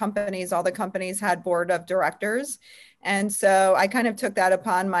looking at companies, all the companies had board of directors. And so I kind of took that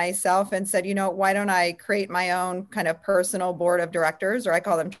upon myself and said, why don't I create my own kind of personal board of directors, or I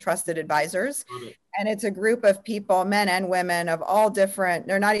call them trusted advisors. And it's a group of people, men and women of all different,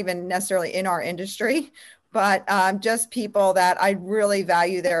 they're not even necessarily in our industry, but just people that I really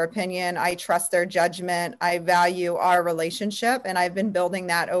value their opinion. I trust their judgment. I value our relationship. And I've been building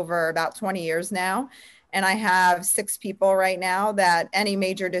that over about 20 years now. And I have 6 people right now that any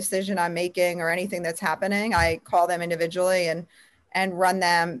major decision I'm making or anything that's happening, I call them individually and run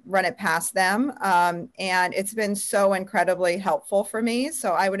it past them. And it's been so incredibly helpful for me.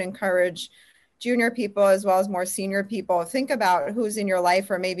 So I would encourage junior people as well as more senior people, think about who's in your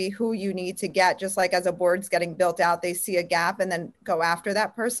life or maybe who you need to get, just like as a board's getting built out, they see a gap and then go after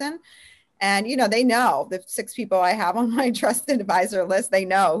that person. And, they know the 6 people I have on my trusted advisor list, they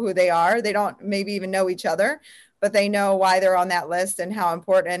know who they are. They don't maybe even know each other, but they know why they're on that list and how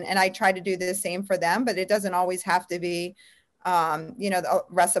important. And I try to do the same for them, but it doesn't always have to be, the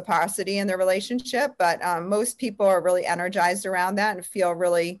reciprocity in the relationship. But most people are really energized around that and feel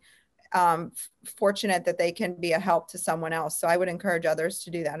really fortunate that they can be a help to someone else. So I would encourage others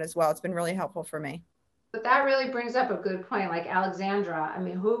to do that as well. It's been really helpful for me. But that really brings up a good point. Like Alexandra, I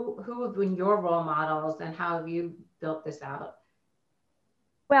mean, who have been your role models and how have you built this out?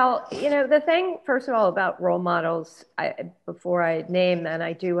 Well, the thing, first of all, about role models, before I name them,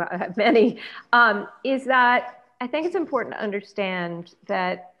 I do have many, is that I think it's important to understand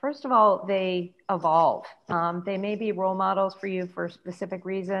that, first of all, they evolve. They may be role models for you for a specific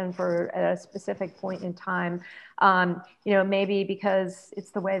reason, for a specific point in time. Maybe because it's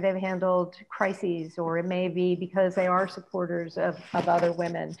the way they've handled crises, or it may be because they are supporters of other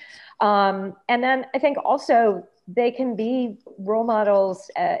women. And then I think also they can be role models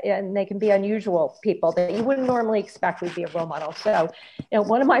and they can be unusual people that you wouldn't normally expect would be a role model. So,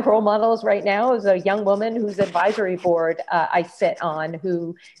 one of my role models right now is a young woman whose advisory board I sit on,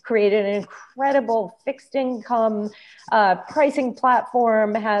 who created an incredible fixed income pricing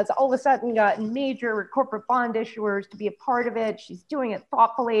platform, has all of a sudden gotten major corporate bond issuers to be a part of it. She's doing it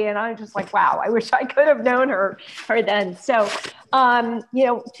thoughtfully. And I'm just like, wow, I wish I could have known her then. So,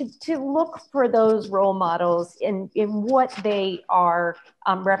 to look for those role models in what they are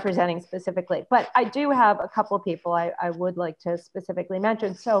representing specifically. But I do have a couple of people I would like to specifically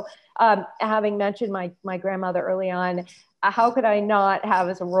mention. So having mentioned my grandmother early on, how could I not have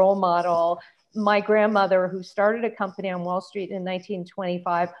as a role model my grandmother, who started a company on Wall Street in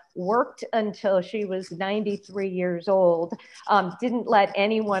 1925, worked until she was 93 years old, didn't let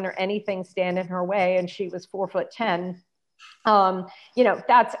anyone or anything stand in her way, and she was 4'10", You know,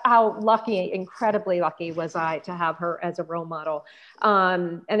 that's how lucky, incredibly lucky was I to have her as a role model.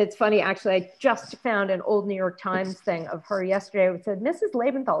 And it's funny, actually, I just found an old New York Times thing of her yesterday. It said, Mrs.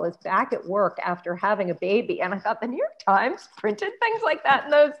 Lebenthal is back at work after having a baby. And I thought the New York Times printed things like that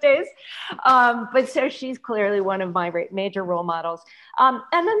in those days. But so she's clearly one of my major role models. And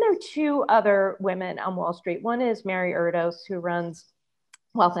then there are two other women on Wall Street. One is Mary Erdos, who runs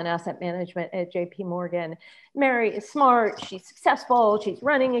Wealth and Asset Management at JP Morgan. Mary is smart, she's successful, she's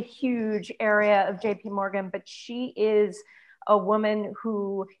running a huge area of JP Morgan, but she is a woman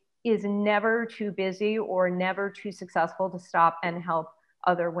who is never too busy or never too successful to stop and help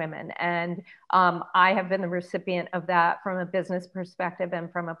other women. And I have been the recipient of that from a business perspective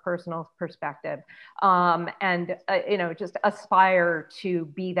and from a personal perspective. You know, just aspire to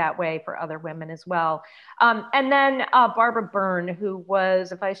be that way for other women as well. And then Barbara Byrne, who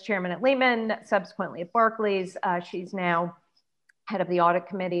was a vice chairman at Lehman, subsequently at Barclays. She's now head of the audit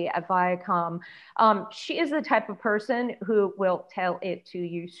committee at Viacom. She is the type of person who will tell it to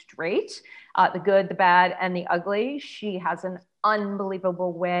you straight, the good, the bad, and the ugly. She has an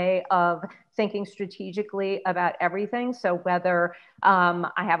unbelievable way of thinking strategically about everything. So whether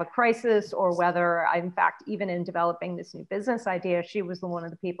I have a crisis or whether I'm, in fact, even in developing this new business idea, she was one of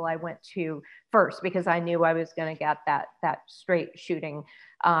the people I went to first because I knew I was going to get that straight shooting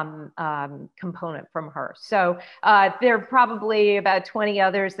component from her. So there are probably about 20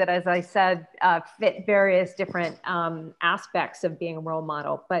 others that, as I said, fit various different aspects of being a role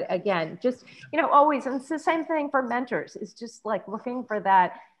model. But again, just, you know, always, and it's the same thing for mentors, is just like looking for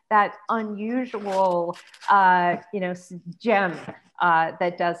that unusual, you know, gem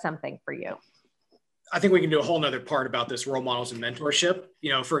that does something for you. I think we can do a whole nother part about this role models and mentorship.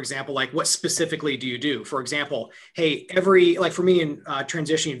 You know, for example, like what specifically do you do? For example, hey, like for me in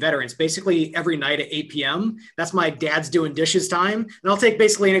transitioning veterans, basically every night at 8 p.m., that's my dad's doing dishes time. And I'll take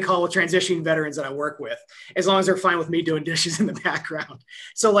basically any call with transitioning veterans that I work with, as long as they're fine with me doing dishes in the background.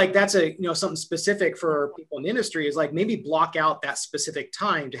 So like, that's a, you know, something specific for people in the industry is like maybe block out that specific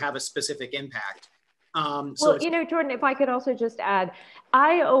time to have a specific impact. Well, you know, Jordan, if I could also just add,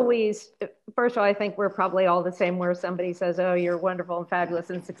 I always, first of all, I think we're probably all the same where somebody says, oh, you're wonderful and fabulous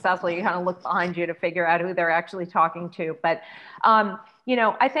and successful. You kind of look behind you to figure out who they're actually talking to. But, you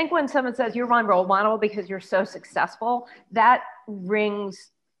know, I think when someone says you're my role model because you're so successful, that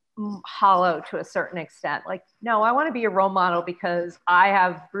rings hollow to a certain extent. Like, no, I want to be a role model because I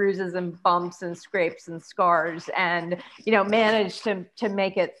have bruises and bumps and scrapes and scars and, you know, managed to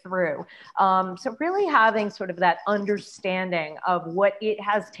make it through. So really having sort of that understanding of what it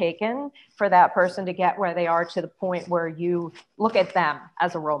has taken for that person to get where they are to the point where you look at them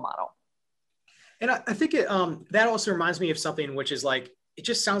as a role model. And I think that also reminds me of something, which is like, it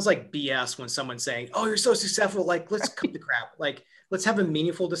just sounds like BS when someone's saying, oh, you're so successful. Like, let's cut the crap. Like, let's have a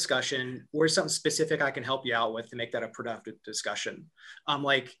meaningful discussion. Where's something specific I can help you out with to make that a productive discussion?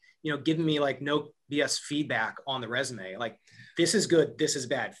 Like, you know, giving me like no BS feedback on the resume. Like, this is good, this is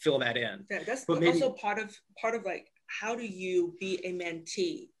bad, fill that in. Yeah, that's but maybe, also part of like, how do you be a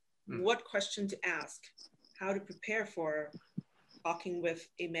mentee? What question to ask? How to prepare for talking with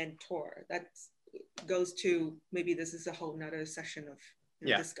a mentor? That goes to, maybe this is a whole nother session of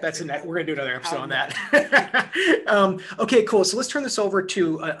discussion. We're gonna do another episode on that. Okay, cool. So let's turn this over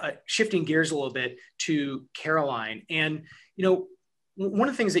to shifting gears a little bit to Caroline. And, you know, one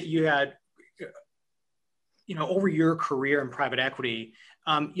of the things that you had, you know, over your career in private equity,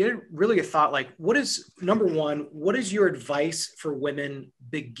 you had really a thought like, number one, what is your advice for women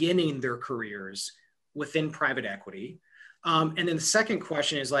beginning their careers within private equity? And then the second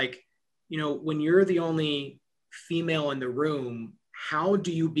question is like, you know, when you're the only female in the room, how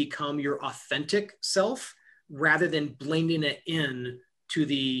do you become your authentic self rather than blending it in to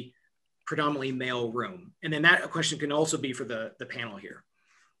the predominantly male room? And then that question can also be for the panel here.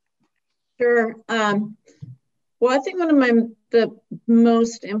 Sure. Well, I think one of the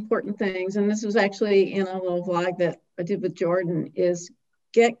most important things, and this was actually in a little vlog that I did with Jordan, is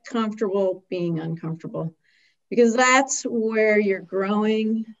get comfortable being uncomfortable, because that's where you're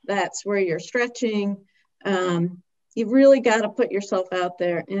growing. That's where you're stretching. You've really got to put yourself out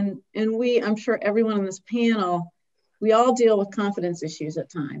there. And I'm sure everyone on this panel, we all deal with confidence issues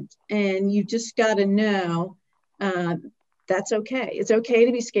at times. And you just got to know that's okay. It's okay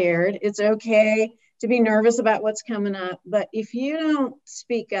to be scared. It's okay to be nervous about what's coming up. But if you don't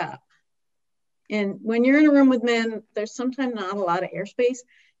speak up, and when you're in a room with men, there's sometimes not a lot of airspace,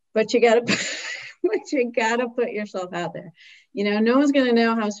 but you got to put yourself out there. You know, no one's going to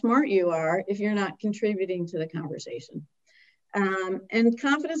know how smart you are if you're not contributing to the conversation. And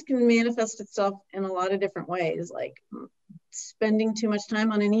confidence can manifest itself in a lot of different ways, like spending too much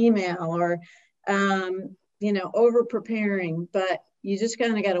time on an email or, you know, over preparing, but you just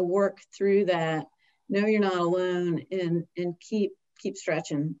kind of got to work through that. Know you're not alone, and keep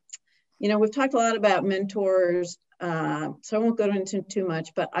stretching. You know, we've talked a lot about mentors, so I won't go into too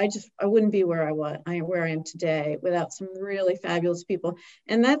much, but I wouldn't be where I am today without some really fabulous people.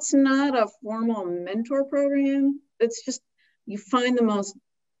 And that's not a formal mentor program. It's just, you find the most,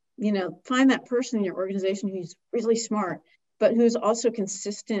 you know, find that person in your organization who's really smart, but who's also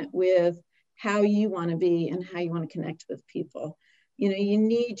consistent with how you want to be and how you want to connect with people. You know, you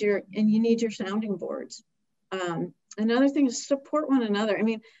need your sounding boards. Another thing is support one another. I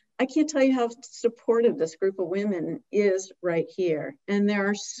mean, I can't tell you how supportive this group of women is right here. And there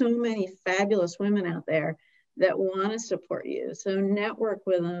are so many fabulous women out there that want to support you. So network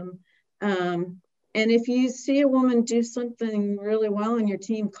with them. And if you see a woman do something really well in your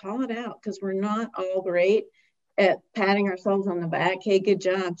team, call it out, because we're not all great at patting ourselves on the back. Hey, good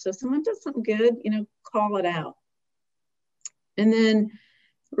job. So if someone does something good, you know, call it out. And then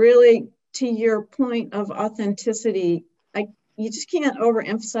really, to your point of authenticity, you just can't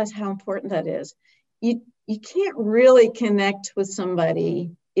overemphasize how important that is. You can't really connect with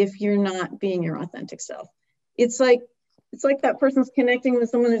somebody if you're not being your authentic self. It's like that person's connecting with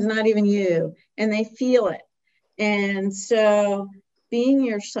someone who's not even you, and they feel it. And so being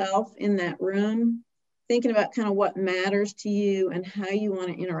yourself in that room, thinking about kind of what matters to you and how you want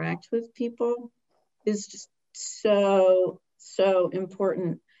to interact with people is just so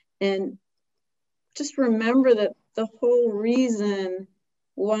important. And just remember that the whole reason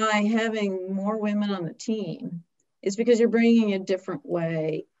why having more women on the team is because you're bringing a different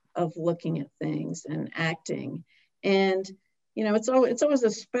way of looking at things and acting. And, you know, it's always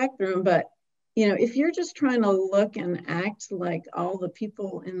a spectrum, but, you know, if you're just trying to look and act like all the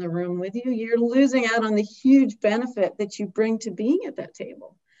people in the room with you, you're losing out on the huge benefit that you bring to being at that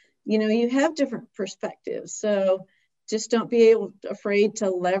table. You know, you have different perspectives. So just don't be afraid to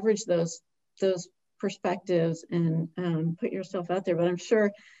leverage those perspectives and put yourself out there. But I'm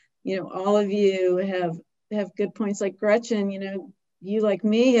sure, you know, all of you have good points. Like Gretchen, you know, you like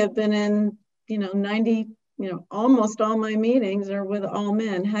me have been in, you know, 90, you know, almost all my meetings are with all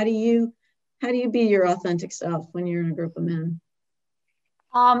men. How do you be your authentic self when you're in a group of men?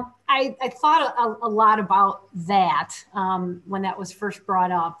 I thought a lot about that when that was first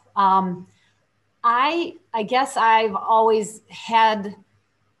brought up. I guess I've always had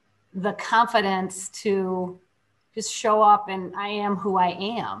the confidence to just show up, and I am who I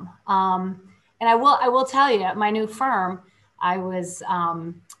am. And I will tell you, at my new firm, I was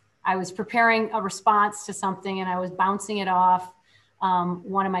preparing a response to something, and I was bouncing it off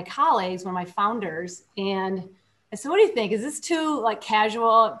one of my colleagues, one of my founders, and I said, "What do you think? Is this too like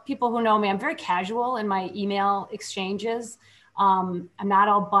casual?" People who know me, I'm very casual in my email exchanges. I'm not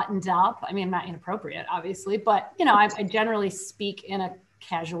all buttoned up. I mean, I'm not inappropriate, obviously, but you know, I generally speak in a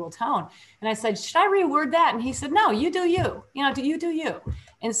casual tone. And I said, "Should I reword that?" And he said, "No, you do you. You know, do you."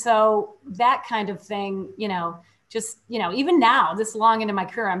 And so that kind of thing, you know, just, you know, even now, this long into my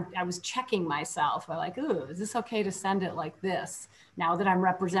career, I was checking myself. I'm like, "Ooh, is this okay to send it like this now that I'm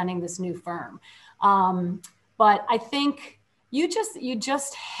representing this new firm?" But I think you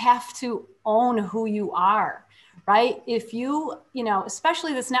just have to own who you are, right? If you know,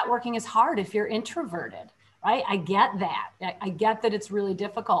 especially this networking is hard if you're introverted, right? I get that. I get that it's really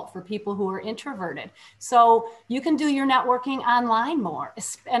difficult for people who are introverted. So you can do your networking online more.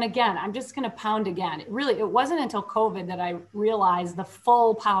 And again, I'm just going to pound again. It wasn't until COVID that I realized the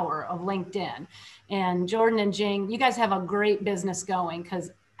full power of LinkedIn. And Jordan and Jing, you guys have a great business going, because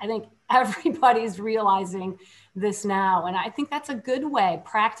I think everybody's realizing this now. And I think that's a good way,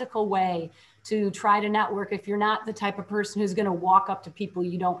 practical way to try to network if you're not the type of person who's going to walk up to people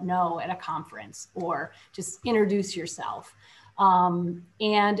you don't know at a conference or just introduce yourself. And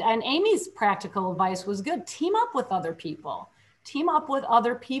Amy's practical advice was good. Team up with other people. Team up with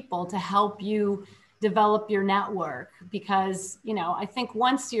other people to help you develop your network, because, you know, I think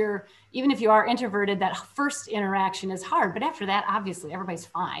once even if you are introverted, that first interaction is hard, but after that, obviously everybody's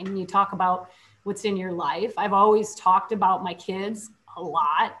fine. And you talk about what's in your life. I've always talked about my kids a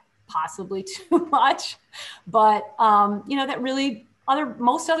lot, possibly too much, but you know, that really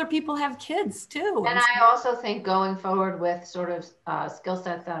most other people have kids too. And I also think going forward with sort of skill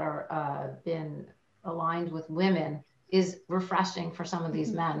sets that are been aligned with women is refreshing for some of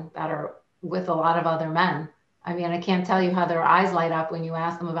these men that are with a lot of other men. I mean, I can't tell you how their eyes light up when you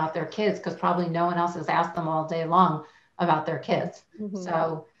ask them about their kids, because probably no one else has asked them all day long about their kids. Mm-hmm.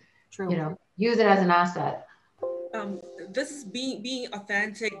 So, true. You know, use it as an asset. This is being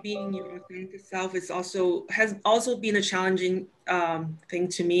authentic, being your authentic self has also been a challenging thing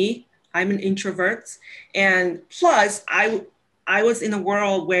to me. I'm an introvert, and plus I was in a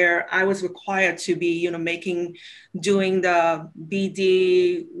world where I was required to be, doing the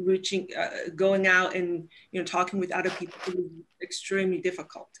BD, reaching, going out and talking with other people. It was extremely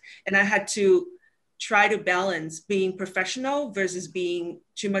difficult, and I had to try to balance being professional versus being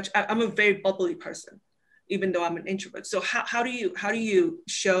too much. I'm a very bubbly person, even though I'm an introvert. So how do you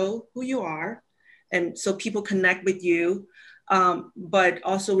show who you are, and so people connect with you, but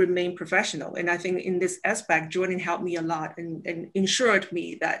also remain professional? And I think in this aspect, Jordan helped me a lot and ensured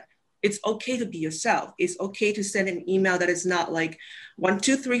me that it's okay to be yourself. It's okay to send an email that is not like 1,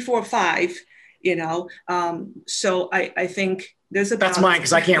 2, 3, 4, 5. So I think there's a balance. That's mine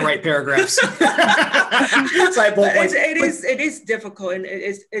because I can't write paragraphs. So it is difficult, and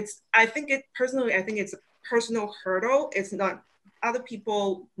I think it's a personal hurdle. It's not, other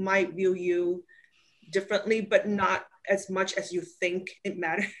people might view you differently, but not as much as you think it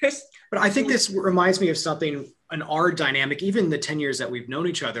matters. But I think this reminds me of something in our dynamic, even the 10 years that we've known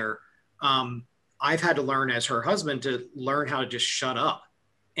each other. I've had to learn as her husband to learn how to just shut up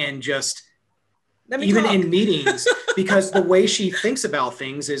and just, even in meetings, because the way she thinks about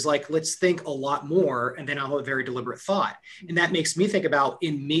things is like, let's think a lot more, and then I'll have a very deliberate thought. And that makes me think about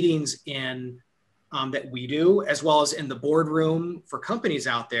in meetings that we do, as well as in the boardroom for companies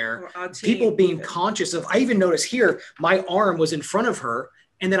out there, people being conscious of, I even noticed here, my arm was in front of her.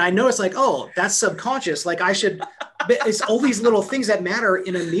 And then I noticed like, oh, that's subconscious. Like I should, it's all these little things that matter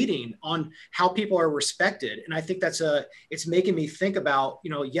in a meeting on how people are respected. And I think it's making me think about,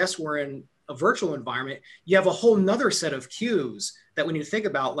 yes, we're in a virtual environment. You have a whole nother set of cues that when you think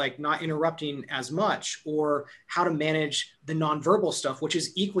about like not interrupting as much, or how to manage the nonverbal stuff, which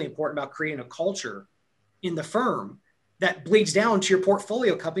is equally important about creating a culture in the firm that bleeds down to your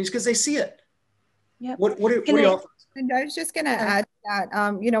portfolio companies because they see it. Yep. What do y'all? And I was just going to add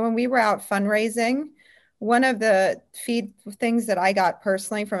that, when we were out fundraising, one of the things that I got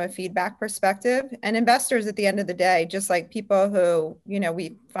personally from a feedback perspective, and investors at the end of the day, just like people who,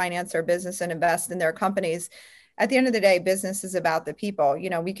 we finance our business and invest in their companies, at the end of the day, business is about the people.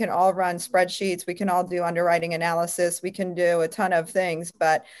 We can all run spreadsheets, we can all do underwriting analysis, we can do a ton of things,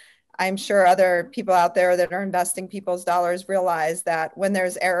 but I'm sure other people out there that are investing people's dollars realize that when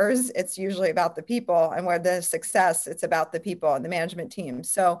there's errors, it's usually about the people, and where there's success, it's about the people and the management team.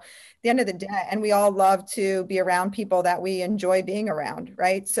 So at the end of the day, and we all love to be around people that we enjoy being around,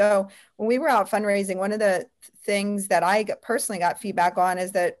 right? So when we were out fundraising, one of the things that I personally got feedback on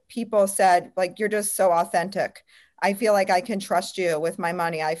is that people said, like, you're just so authentic. I feel like I can trust you with my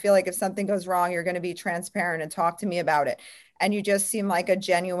money. I feel like if something goes wrong, you're going to be transparent and talk to me about it. And you just seem like a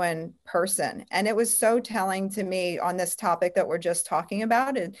genuine person. And it was so telling to me on this topic that we're just talking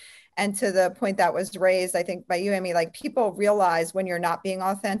about. And to the point that was raised, I think by you, Amy, like people realize when you're not being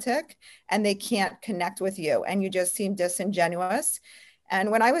authentic and they can't connect with you and you just seem disingenuous. And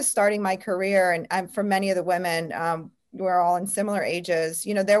when I was starting my career, and I'm for many of the women, we're all in similar ages,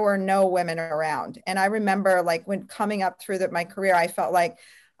 there were no women around. And I remember like when coming up through my career, I felt like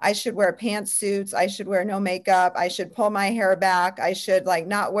I should wear pantsuits. I should wear no makeup. I should pull my hair back. I should like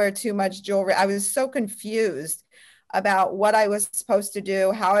not wear too much jewelry. I was so confused about what I was supposed to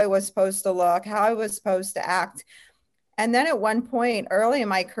do, how I was supposed to look, how I was supposed to act. And then at one point early in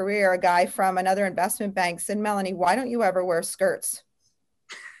my career, a guy from another investment bank said, Melanie, why don't you ever wear skirts?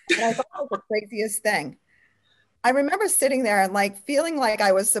 And I thought it was the craziest thing. I remember sitting there and like feeling like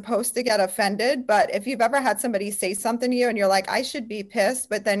I was supposed to get offended. But if you've ever had somebody say something to you and you're like, I should be pissed,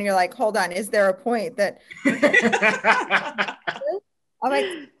 but then you're like, hold on, is there a point that I'm like,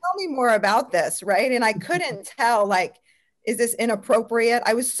 tell me more about this, right? And I couldn't tell, like, is this inappropriate?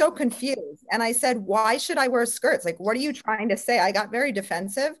 I was so confused. And I said, why should I wear skirts? Like, what are you trying to say? I got very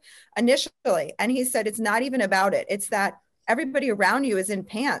defensive initially. And he said, it's not even about it. It's that everybody around you is in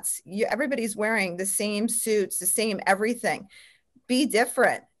pants. Everybody's wearing the same suits, the same everything. Be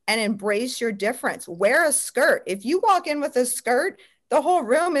different and embrace your difference. Wear a skirt. If you walk in with a skirt, the whole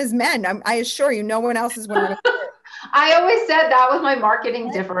room is men. I assure you, no one else is wearing a skirt. I always said that was my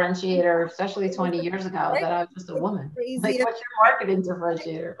marketing differentiator, especially 20 years ago, that I was just a woman. Like, what's your marketing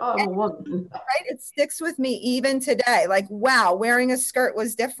differentiator? Oh, I'm a woman. Right? It sticks with me even today. Like, wow, wearing a skirt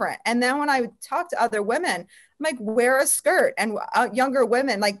was different. And then when I talk to other women, I'm like, wear a skirt. And younger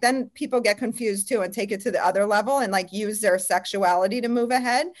women, like, then people get confused too and take it to the other level and like use their sexuality to move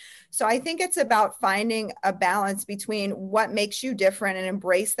ahead. So I think it's about finding a balance between what makes you different and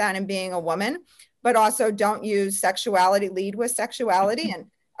embrace that and being a woman, but also don't use sexuality, lead with sexuality. And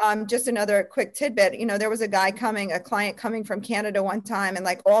just another quick tidbit, you know, there was a client coming from Canada one time, and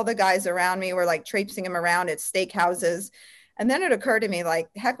like all the guys around me were like traipsing him around at steakhouses. And then it occurred to me, like,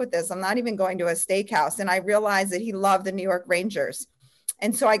 heck with this, I'm not even going to a steakhouse. And I realized that he loved the New York Rangers.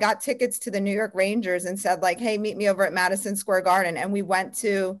 And so I got tickets to the New York Rangers and said, like, hey, meet me over at Madison Square Garden. And we went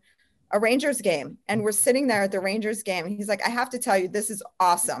to a Rangers game, and we're sitting there at the Rangers game. And he's like, I have to tell you, this is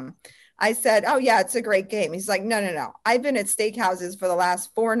awesome. I said, oh yeah, it's a great game. He's like, no. I've been at steakhouses for the last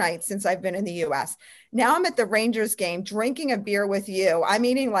 4 nights since I've been in the US. Now I'm at the Rangers game, drinking a beer with you. I'm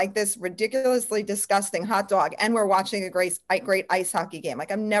eating like this ridiculously disgusting hot dog, and we're watching a great ice hockey game.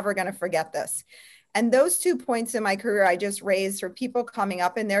 Like, I'm never going to forget this. And those 2 points in my career I just raised for people coming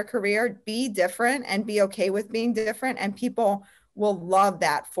up in their career: be different and be okay with being different. And people will love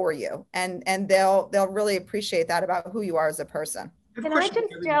that for you. And they'll really appreciate that about who you are as a person. Can I just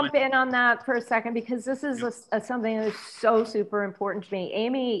jump in on that for a second? Because this is something that is so super important to me.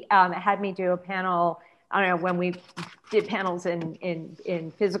 Amy had me do a panel, I don't know, when we did panels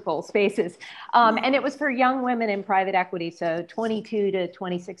in physical spaces. And it was for young women in private equity, so 22 to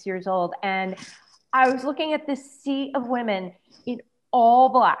 26 years old. And I was looking at this sea of women in all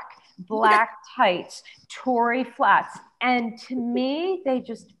black tights, Tory flats. And to me, they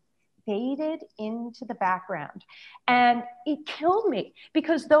just faded into the background. And it killed me,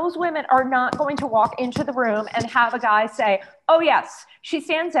 because those women are not going to walk into the room and have a guy say, oh yes, she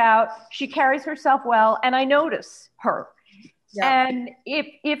stands out, she carries herself well, and I notice her. Yeah. And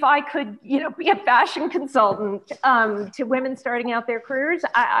if I could, you know, be a fashion consultant to women starting out their careers,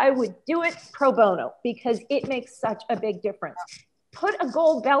 I would do it pro bono, because it makes such a big difference. Put a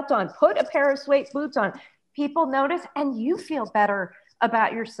gold belt on, put a pair of suede boots on, people notice, and you feel better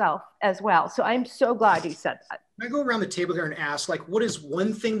about yourself as well. So I'm so glad you said that. I go around the table here and ask, like, what is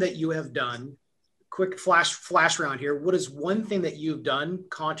one thing that you have done? Quick flash round here. What is one thing that you've done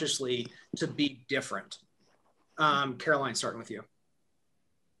consciously to be different? Caroline, starting with you.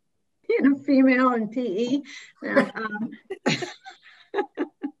 Being a female in PE.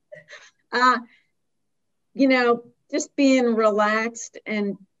 You know, just being relaxed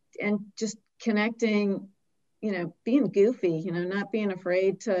and just connecting, you know, being goofy, you know, not being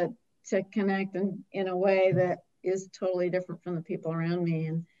afraid to connect in a way that is totally different from the people around me,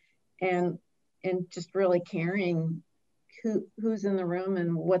 and just really caring who's in the room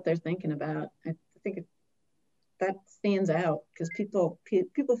and what they're thinking about. I think that stands out, because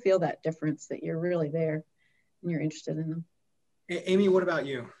people feel that difference, that you're really there and you're interested in them. Amy, what about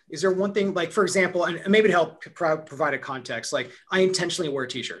you? Is there one thing, like, for example, and maybe to help provide a context, like, I intentionally wear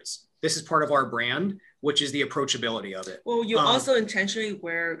t-shirts. This is part of our brand, which is the approachability of it. Well, you also intentionally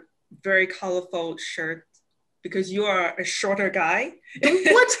wear very colorful shirts because you are a shorter guy.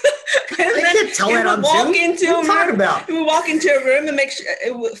 What? I can't tell that on Zoom. What are you talking about? He would walk into a room and make sure,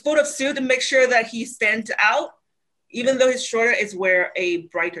 full of suit, and make sure that he stands out. Even though he's shorter, is wear a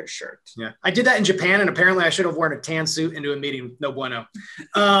brighter shirt. Yeah, I did that in Japan, and apparently I should have worn a tan suit into a meeting. No bueno.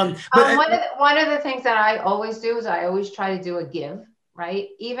 One of the things that I always do is I always try to do a give, right?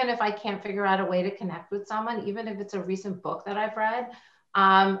 Even if I can't figure out a way to connect with someone, even if it's a recent book that I've read,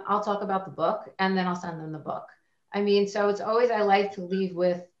 I'll talk about the book, and then I'll send them the book. I mean, so it's always, I like to leave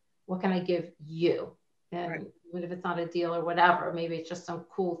with, what can I give you? And right. Even if it's not a deal or whatever, maybe it's just some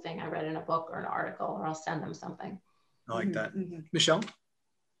cool thing I read in a book or an article, or I'll send them something. I like that. Mm-hmm. Michelle?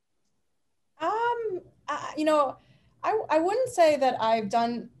 You know, I wouldn't say that I've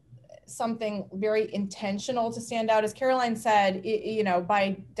done something very intentional to stand out. As Caroline said, you know,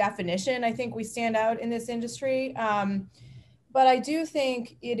 by definition, I think we stand out in this industry. But I do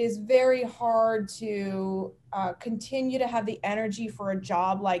think it is very hard to continue to have the energy for a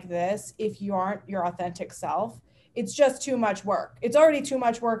job like this if you aren't your authentic self. It's just too much work. It's already too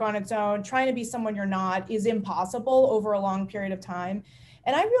much work on its own. Trying to be someone you're not is impossible over a long period of time.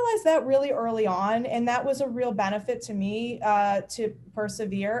 And I realized that really early on, and that was a real benefit to me to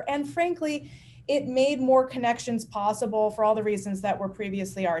persevere. And frankly, it made more connections possible for all the reasons that were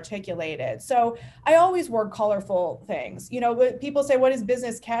previously articulated. So I always wore colorful things. You know, people say, what is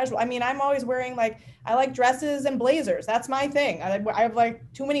business casual? I mean, I'm always wearing, like, I like dresses and blazers. That's my thing. I have like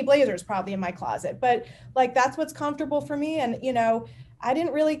too many blazers probably in my closet, but like, that's what's comfortable for me. And, you know, I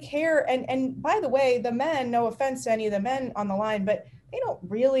didn't really care. And by the way, the men, no offense to any of the men on the line, but they don't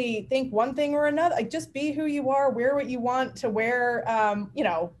really think one thing or another. Like, just be who you are, wear what you want to wear, you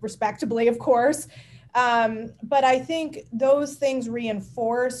know, respectably, of course. But I think those things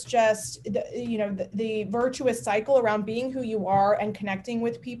reinforce just, the virtuous cycle around being who you are and connecting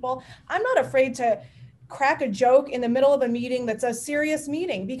with people. I'm not afraid to crack a joke in the middle of a meeting that's a serious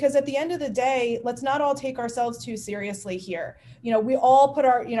meeting, because at the end of the day, let's not all take ourselves too seriously here. You know, we all put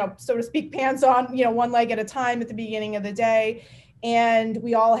our, you know, so to speak, pants on, you know, one leg at a time at the beginning of the day. And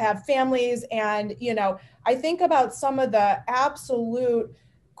we all have families. And, you know, I think about some of the absolute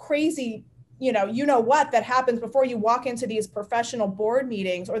crazy, you know what, that happens before you walk into these professional board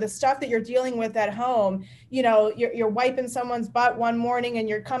meetings, or the stuff that you're dealing with at home. You know, you're wiping someone's butt one morning and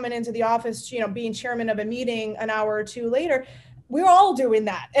you're coming into the office, you know, being chairman of a meeting an hour or two later. We're all doing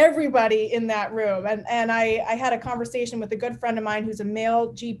that, everybody in that room. And I had a conversation with a good friend of mine who's a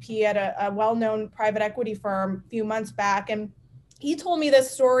male GP at a well-known private equity firm a few months back. And he told me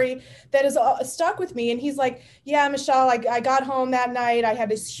this story that is stuck with me. And he's like, yeah, Michelle, I got home that night. I had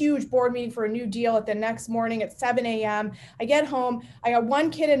this huge board meeting for a new deal at the next morning at 7 a.m. I get home. I got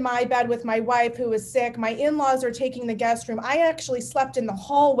one kid in my bed with my wife who was sick. My in-laws are taking the guest room. I actually slept in the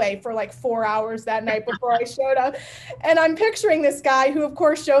hallway for like 4 hours that night before I showed up. And I'm picturing this guy who, of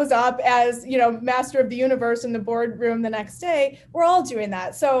course, shows up as, you know, master of the universe in the boardroom the next day. We're all doing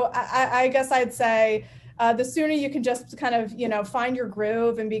that. So I guess I'd say, the sooner you can just kind of, you know, find your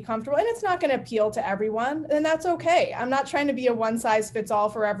groove and be comfortable. And it's not going to appeal to everyone, and that's okay. I'm not trying to be a one size fits all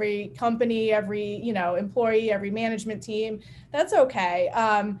for every company, every, you know, employee, every management team. That's okay.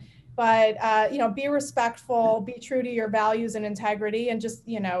 But you know, be respectful, be true to your values and integrity, and just,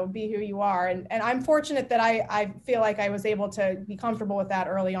 you know, be who you are. And I'm fortunate that I feel like I was able to be comfortable with that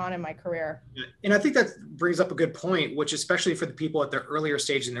early on in my career. And I think that brings up a good point, which especially for the people at their earlier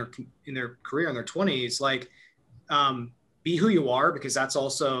stage in their career, in their 20s, like be who you are, because that's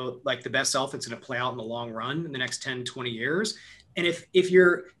also like the best self that's going to play out in the long run in the next 10, 20 years. And if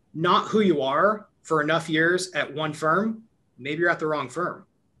you're not who you are for enough years at one firm, maybe you're at the wrong firm.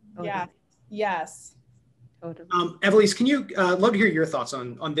 Yeah. Yes. Totally. Evelise, can you love to hear your thoughts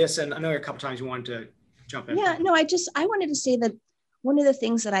on this? And I know a couple times you wanted to jump in. Yeah, no, I wanted to say that one of the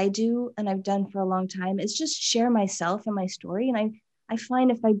things that I do, and I've done for a long time, is just share myself and my story. And I find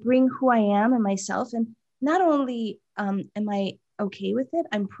if I bring who I am and myself, and not only am I okay with it,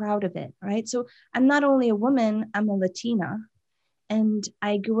 I'm proud of it, right? So I'm not only a woman, I'm a Latina. And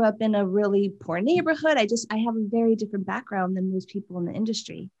I grew up in a really poor neighborhood. I have a very different background than most people in the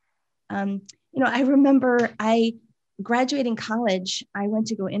industry. You know, I remember I graduating college, I went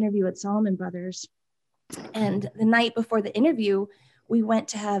to go interview at Salomon Brothers. And the night before the interview, we went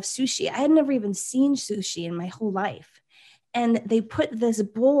to have sushi. I had never even seen sushi in my whole life. And they put this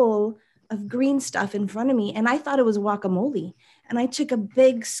bowl of green stuff in front of me, and I thought it was guacamole. And I took a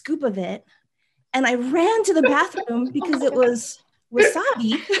big scoop of it, and I ran to the bathroom because it was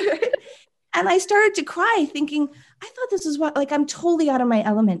wasabi. And I started to cry thinking, I thought this was what, like, I'm totally out of my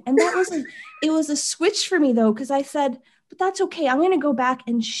element. And it was a switch for me though, because I said, but that's okay. I'm going to go back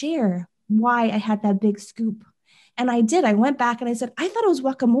and share why I had that big scoop. And I did. I went back and I said, I thought it was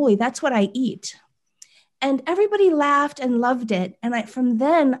guacamole. That's what I eat. And everybody laughed and loved it. And from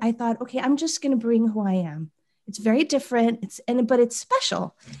then I thought, okay, I'm just going to bring who I am. It's very different. But it's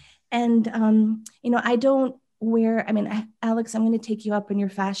special. And, you know, I don't wear, I mean, Alex, I'm going to take you up in your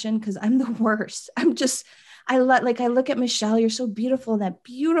fashion because I'm the worst. I look at Michelle, you're so beautiful, that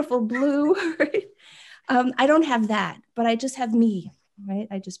beautiful blue, right? I don't have that, but I just have me, right?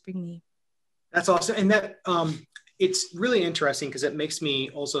 I just bring me. That's awesome. And that, it's really interesting because it makes me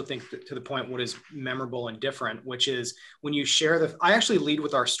also think to the point what is memorable and different, which is when you share I actually lead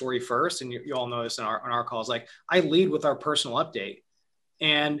with our story first, and you all know this on our calls, like I lead with our personal update.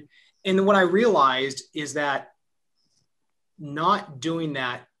 And what I realized is that not doing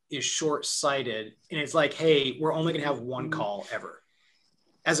that is short-sighted. And it's like, hey, we're only going to have one call ever.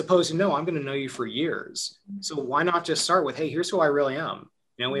 As opposed to, no, I'm going to know you for years. So why not just start with, hey, here's who I really am.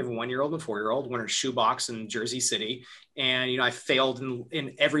 You know, we have a 1-year-old and 4-year-old, one in a shoebox in Jersey City. And, you know, I failed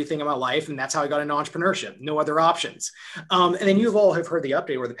in everything in my life. And that's how I got into entrepreneurship. No other options. And then you all have heard the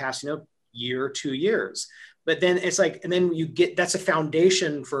update over the past, you know, year, 2 years. But then it's like, and then that's a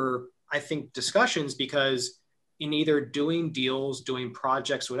foundation for, I think, discussions, because in either doing deals, doing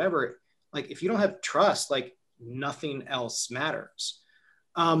projects, whatever, like if you don't have trust, like nothing else matters.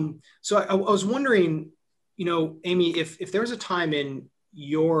 So I was wondering, you know, Amy, if there was a time in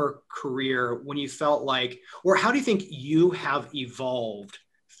your career when you felt like, or how do you think you have evolved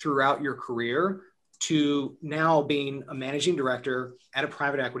throughout your career to now being a managing director at a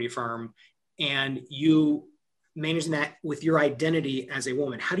private equity firm, and you managing that with your identity as a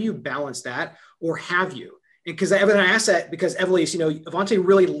woman? How do you balance that, or have you? And because I asked that because Evelise, you know, Avante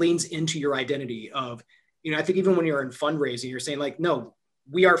really leans into your identity of, you know, I think even when you're in fundraising, you're saying like, no,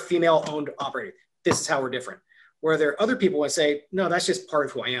 we are female owned operating. This is how we're different. where there are other people that say, no, that's just part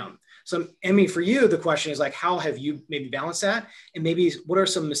of who I am. So, Emmy, for you, the question is like, how have you maybe balanced that? And maybe what are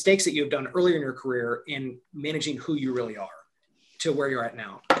some mistakes that you've done earlier in your career in managing who you really are to where you're at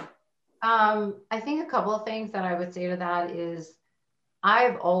now? I think a couple of things that I would say to that is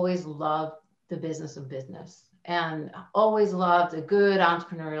I've always loved the business of business and always loved a good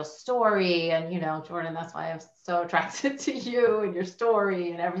entrepreneurial story. And, you know, Jordan, that's why I'm so attracted to you and your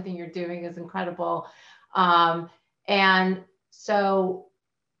story, and everything you're doing is incredible. And so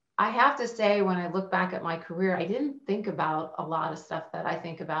I have to say, when I look back at my career, I didn't think about a lot of stuff that I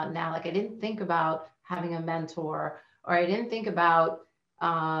think about now. Like I didn't think about having a mentor, or I didn't think about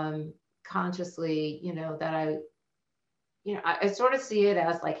consciously, you know, that I sort of see it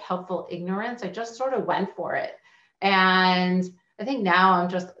as like helpful ignorance. I just sort of went for it. And I think now I'm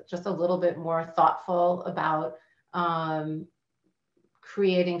just a little bit more thoughtful about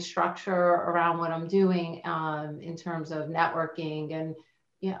creating structure around what I'm doing in terms of networking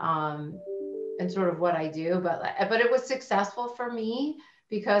and sort of what I do. But it was successful for me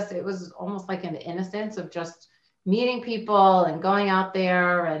because it was almost like an innocence of just meeting people and going out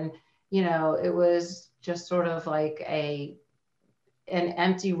there, and you know, it was just sort of like an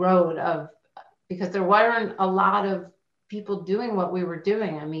empty road because there weren't a lot of people doing what we were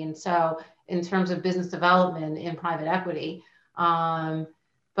doing. I mean, so in terms of business development in private equity,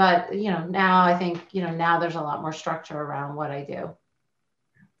 but you know, now I think, you know, now there's a lot more structure around what I do.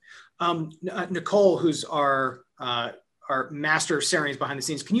 Nicole, who's our master of ceremonies behind the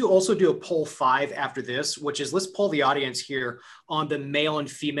scenes, can you also do a poll 5 after this, which is, let's poll the audience here on the male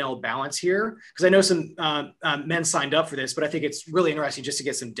and female balance here, because I know some men signed up for this, but I think it's really interesting just to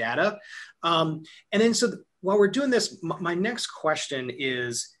get some data. And then, so while we're doing this, my next question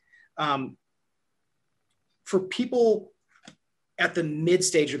is, for people at the mid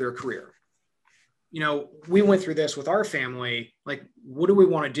stage of their career, you know, we went through this with our family, like, what do we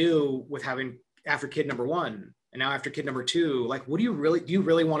want to do with having after kid number 1? And now after kid number 2, like, do you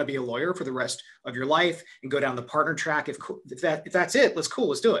really want to be a lawyer for the rest of your life and go down the partner track? If that's it, let's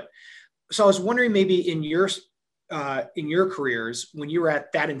do it. So I was wondering, maybe in your careers, when you were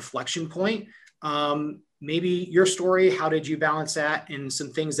at that inflection point, maybe your story, how did you balance that, and some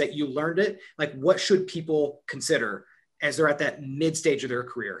things that you learned it? Like, what should people consider as they're at that mid stage of their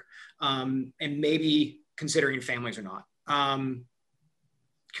career, and maybe considering families or not?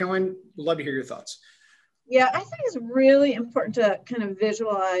 Caroline, would love to hear your thoughts. Yeah, I think it's really important to kind of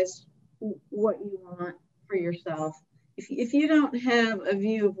visualize what you want for yourself. If you don't have a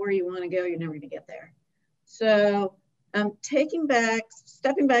view of where you want to go, you're never going to get there. So stepping back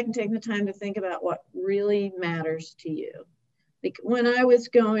and taking the time to think about what really matters to you. Like when I was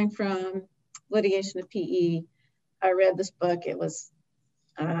going from litigation to PE, I read this book. It was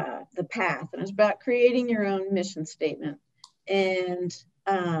The Path, and it was about creating your own mission statement. And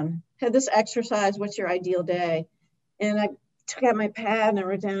had this exercise, what's your ideal day? And I took out my pad and I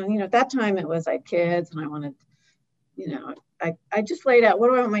wrote down, you know, at that time it was I had kids and I wanted, you know, I just laid out, what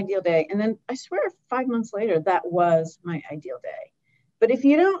do I want my ideal day? And then I swear 5 months later, that was my ideal day. But if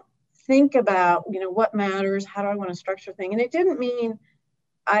you don't think about, you know, what matters, how do I want to structure things? And it didn't mean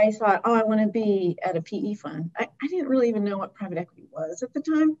I thought, oh, I want to be at a PE fund. I didn't really even know what private equity was at the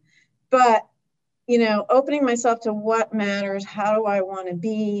time, but you know, opening myself to what matters, how do I want to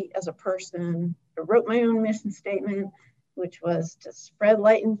be as a person. I wrote my own mission statement, which was to spread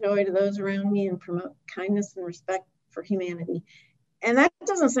light and joy to those around me and promote kindness and respect for humanity. And that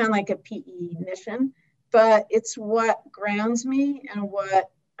doesn't sound like a PE mission, but it's what grounds me and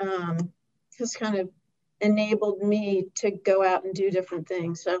what just kind of enabled me to go out and do different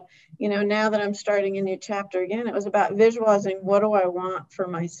things. So, you know, now that I'm starting a new chapter again, it was about visualizing, what do I want for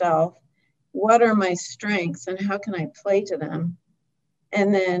myself? What are my strengths and how can I play to them?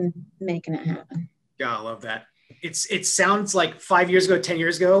 And then making it happen. Yeah, I love that. It sounds like 5 years ago, 10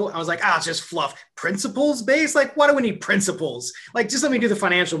 years ago, I was like, it's just fluff. Principles based? Like, why do we need principles? Like, just let me do the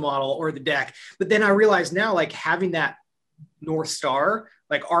financial model or the deck. But then I realize now, like, having that North Star,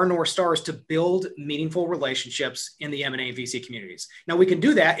 like our North Star is to build meaningful relationships in the M&A and VC communities. Now we can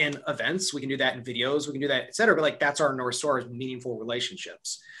do that in events, we can do that in videos, we can do that, et cetera, but like that's our North Star, is meaningful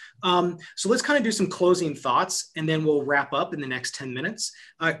relationships. So let's kind of do some closing thoughts and then we'll wrap up in the next 10 minutes.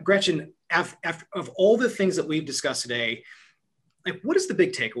 Gretchen, after of all the things that we've discussed today, like what is the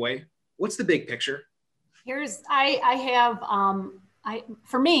big takeaway? What's the big picture? For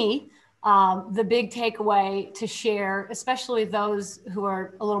me, the big takeaway to share, especially those who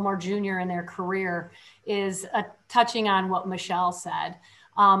are a little more junior in their career, is touching on what Michelle said.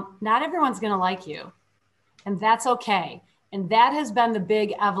 Not everyone's going to like you, and that's okay. And that has been the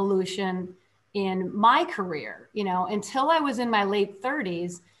big evolution in my career. You know, until I was in my late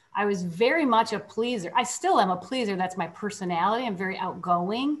 30s, I was very much a pleaser. I still am a pleaser. That's my personality. I'm very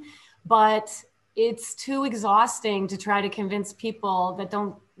outgoing, but it's too exhausting to try to convince people that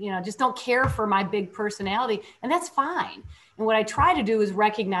don't, you know, just don't care for my big personality. And that's fine. And what I try to do is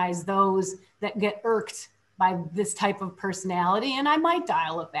recognize those that get irked by this type of personality. And I might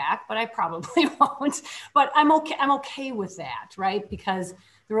dial it back, but I probably won't. But I'm okay. I'm okay with that, right? Because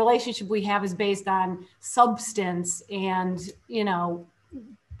the relationship we have is based on substance and, you know,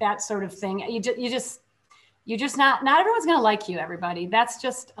 that sort of thing. You just not everyone's going to like you, everybody. That's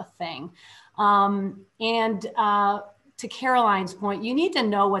just a thing. To Caroline's point, you need to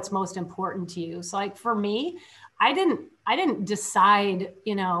know what's most important to you. So like for me, I didn't decide,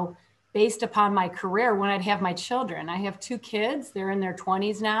 you know, based upon my career when I'd have my children. I have 2 kids. They're in their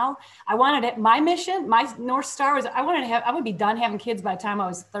 20s now. I wanted it. My mission, my North Star was I would be done having kids by the time I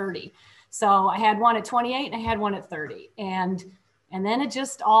was 30. So I had one at 28 and I had one at 30. And then it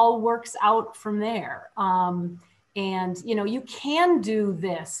just all works out from there. And, you know, you can do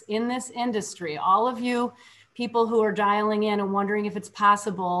this in this industry. All of you people who are dialing in and wondering if it's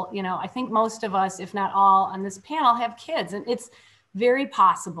possible, you know, I think most of us, if not all on this panel, have kids, and it's very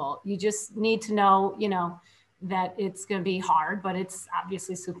possible. You just need to know, you know, that it's going to be hard, but it's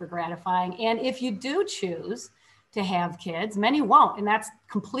obviously super gratifying. And if you do choose to have kids, many won't, and that's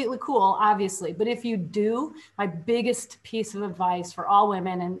completely cool, obviously. But if you do, my biggest piece of advice for all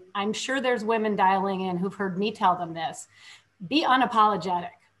women, and I'm sure there's women dialing in who've heard me tell them this, be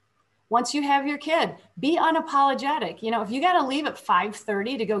unapologetic. Once you have your kid, be unapologetic. You know, if you got to leave at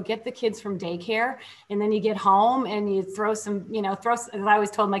 5:30 to go get the kids from daycare, and then you get home and you throw some, you know, as I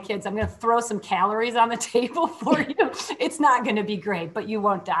always told my kids, I'm going to throw some calories on the table for you. It's not going to be great, but you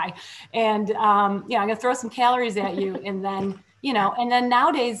won't die. And, I'm going to throw some calories at you. And then, you know, and then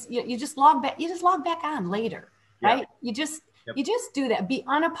nowadays you just log back on later, right? You just do that. Be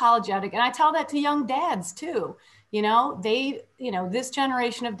unapologetic. And I tell that to young dads too. You know, this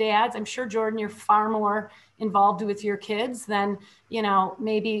generation of dads, I'm sure, Jordan, you're far more involved with your kids than, you know,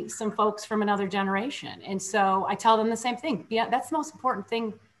 maybe some folks from another generation. And so I tell them the same thing. Yeah, that's the most important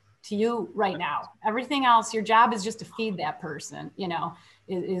thing to you right now. Everything else, your job is just to feed that person, you know,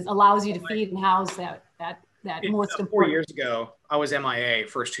 allows you to feed and house that most important. 4 years ago, I was MIA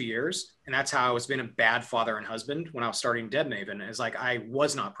first 2 years. And that's how I was being a bad father and husband when I was starting Debmaven. It's like I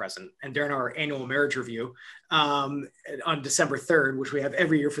was not present. And during our annual marriage review on December 3rd, which we have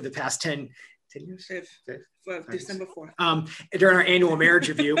every year for the past 10 years? December 4th. During our annual marriage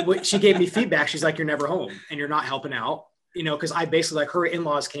review, she gave me feedback. She's like, you're never home and you're not helping out. You know, because I basically, like,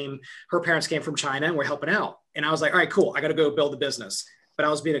 her parents came from China and we're helping out. And I was like, all right, cool. I got to go build the business. But I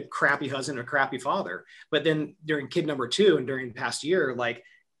was being a crappy husband, a crappy father. But then during kid number 2 and during the past year, like,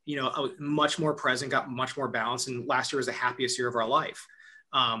 you know, I was much more present, got much more balance. And last year was the happiest year of our life.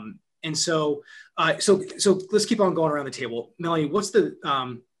 And so let's keep on going around the table. Melanie, what's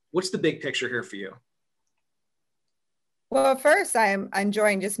the big picture here for you? Well, first, I'm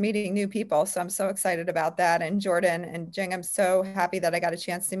enjoying just meeting new people. So I'm so excited about that. And Jordan and Jing, I'm so happy that I got a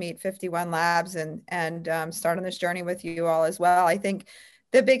chance to meet 51 Labs and start on this journey with you all as well. I think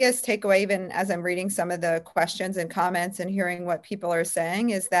the biggest takeaway, even as I'm reading some of the questions and comments and hearing what people are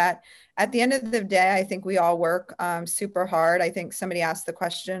saying, is that at the end of the day, I think we all work super hard. I think somebody asked the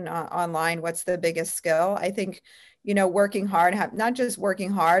question online, what's the biggest skill? I think, you know, working hard, not just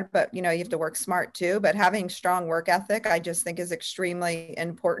working hard, but, you know, you have to work smart too, but having strong work ethic, I just think is extremely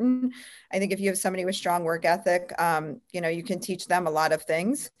important. I think if you have somebody with strong work ethic, you know, you can teach them a lot of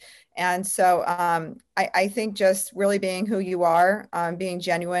things. And so I think just really being who you are, being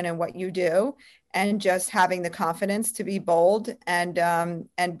genuine in what you do, and just having the confidence to be bold and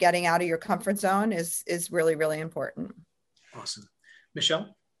getting out of your comfort zone is really, really important. Awesome.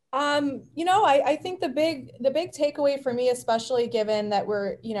 Michelle? You know, I think the big takeaway for me, especially given that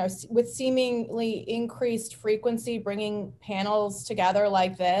we're, you know, with seemingly increased frequency, bringing panels together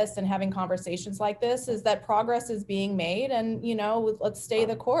like this and having conversations like this, is that progress is being made, and, you know, let's stay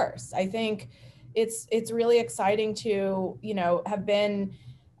the course. I think it's really exciting to, you know, have been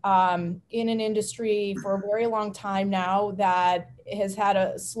in an industry for a very long time now that has had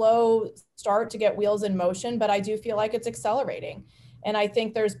a slow start to get wheels in motion, but I do feel like it's accelerating. And I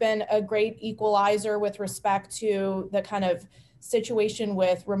think there's been a great equalizer with respect to the kind of situation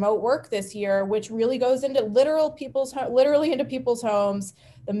with remote work this year, which really goes into literally into people's homes.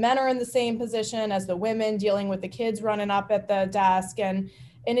 The men are in the same position as the women, dealing with the kids running up at the desk. And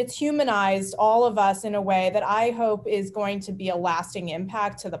it's humanized all of us in a way that I hope is going to be a lasting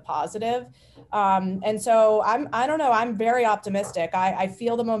impact to the positive. And so I don't know, I'm very optimistic. I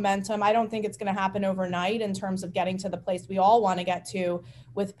feel the momentum. I don't think it's going to happen overnight in terms of getting to the place we all want to get to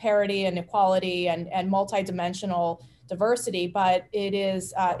with parity and equality and multidimensional diversity, but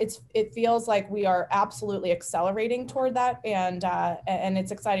it feels like we are absolutely accelerating toward that, and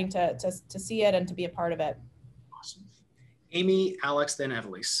it's exciting to see it and to be a part of it. Awesome. Amy, Alex, then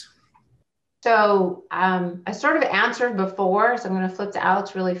Evelise. So I sort of answered before, so I'm going to flip to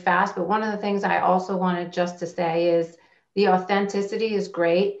Alex really fast. But one of the things I also wanted just to say is the authenticity is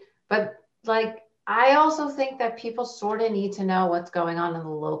great, but like I also think that people sort of need to know what's going on in the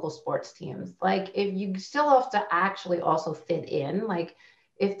local sports teams. Like if you still have to actually also fit in, like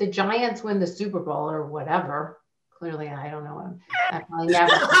if the Giants win the Super Bowl or whatever, clearly I don't know.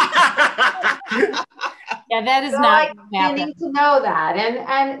 Yeah, that is so not. You need to know that,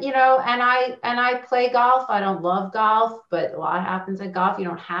 and you know, and I play golf. I don't love golf, but a lot happens at golf. You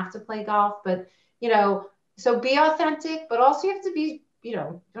don't have to play golf, but you know, so be authentic, but also you have to be, you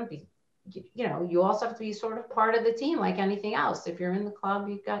know, don't be, you know, you also have to be sort of part of the team like anything else. If you're in the club,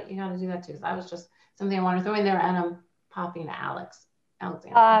 you got to do that too. So that was just something I want to throw in there, and I'm popping to Alex.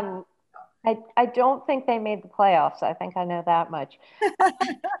 Alexander. I don't think they made the playoffs. I think I know that much. I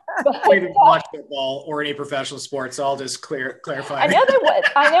didn't watch football or any professional sports, so I'll just clarify. I know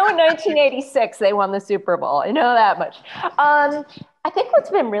I know in 1986 they won the Super Bowl. I know that much. I think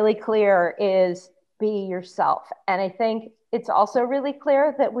what's been really clear is be yourself. And I think it's also really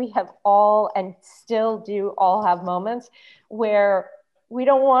clear that we have all and still do all have moments where we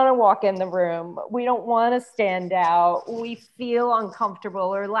don't want to walk in the room. We don't want to stand out. We feel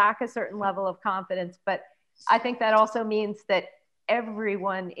uncomfortable or lack a certain level of confidence. But I think that also means that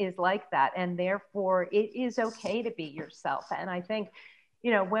everyone is like that. And therefore, it is okay to be yourself. And I think,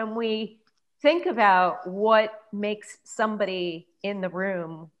 you know, when we think about what makes somebody in the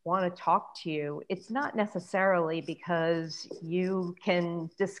room want to talk to you, it's not necessarily because you can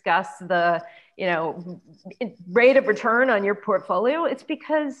discuss the, you know, rate of return on your portfolio. It's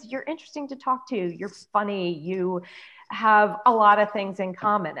because you're interesting to talk to, you're funny, you have a lot of things in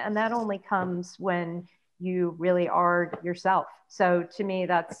common. And that only comes when you really are yourself. So to me,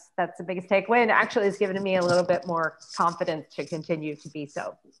 that's the biggest takeaway. And actually it's given me a little bit more confidence to continue to be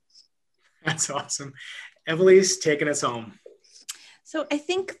so. That's awesome. Evelise, taking us home. So I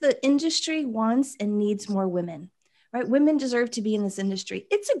think the industry wants and needs more women, right? Women deserve to be in this industry.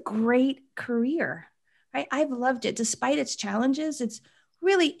 It's a great career, right? I've loved it. Despite its challenges, it's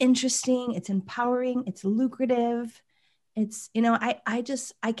really interesting. It's empowering. It's lucrative. It's, you know,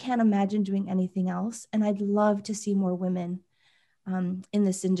 I can't imagine doing anything else. And I'd love to see more women in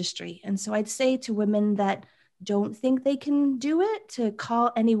this industry. And so I'd say to women that don't think they can do it to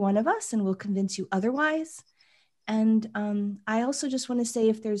call any one of us and we'll convince you otherwise. And I also just want to say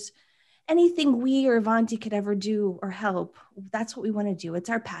if there's anything we or Avanti could ever do or help, that's what we want to do. It's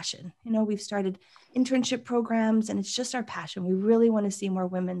our passion. You know, we've started internship programs and it's just our passion. We really want to see more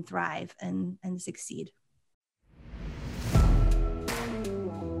women thrive and succeed.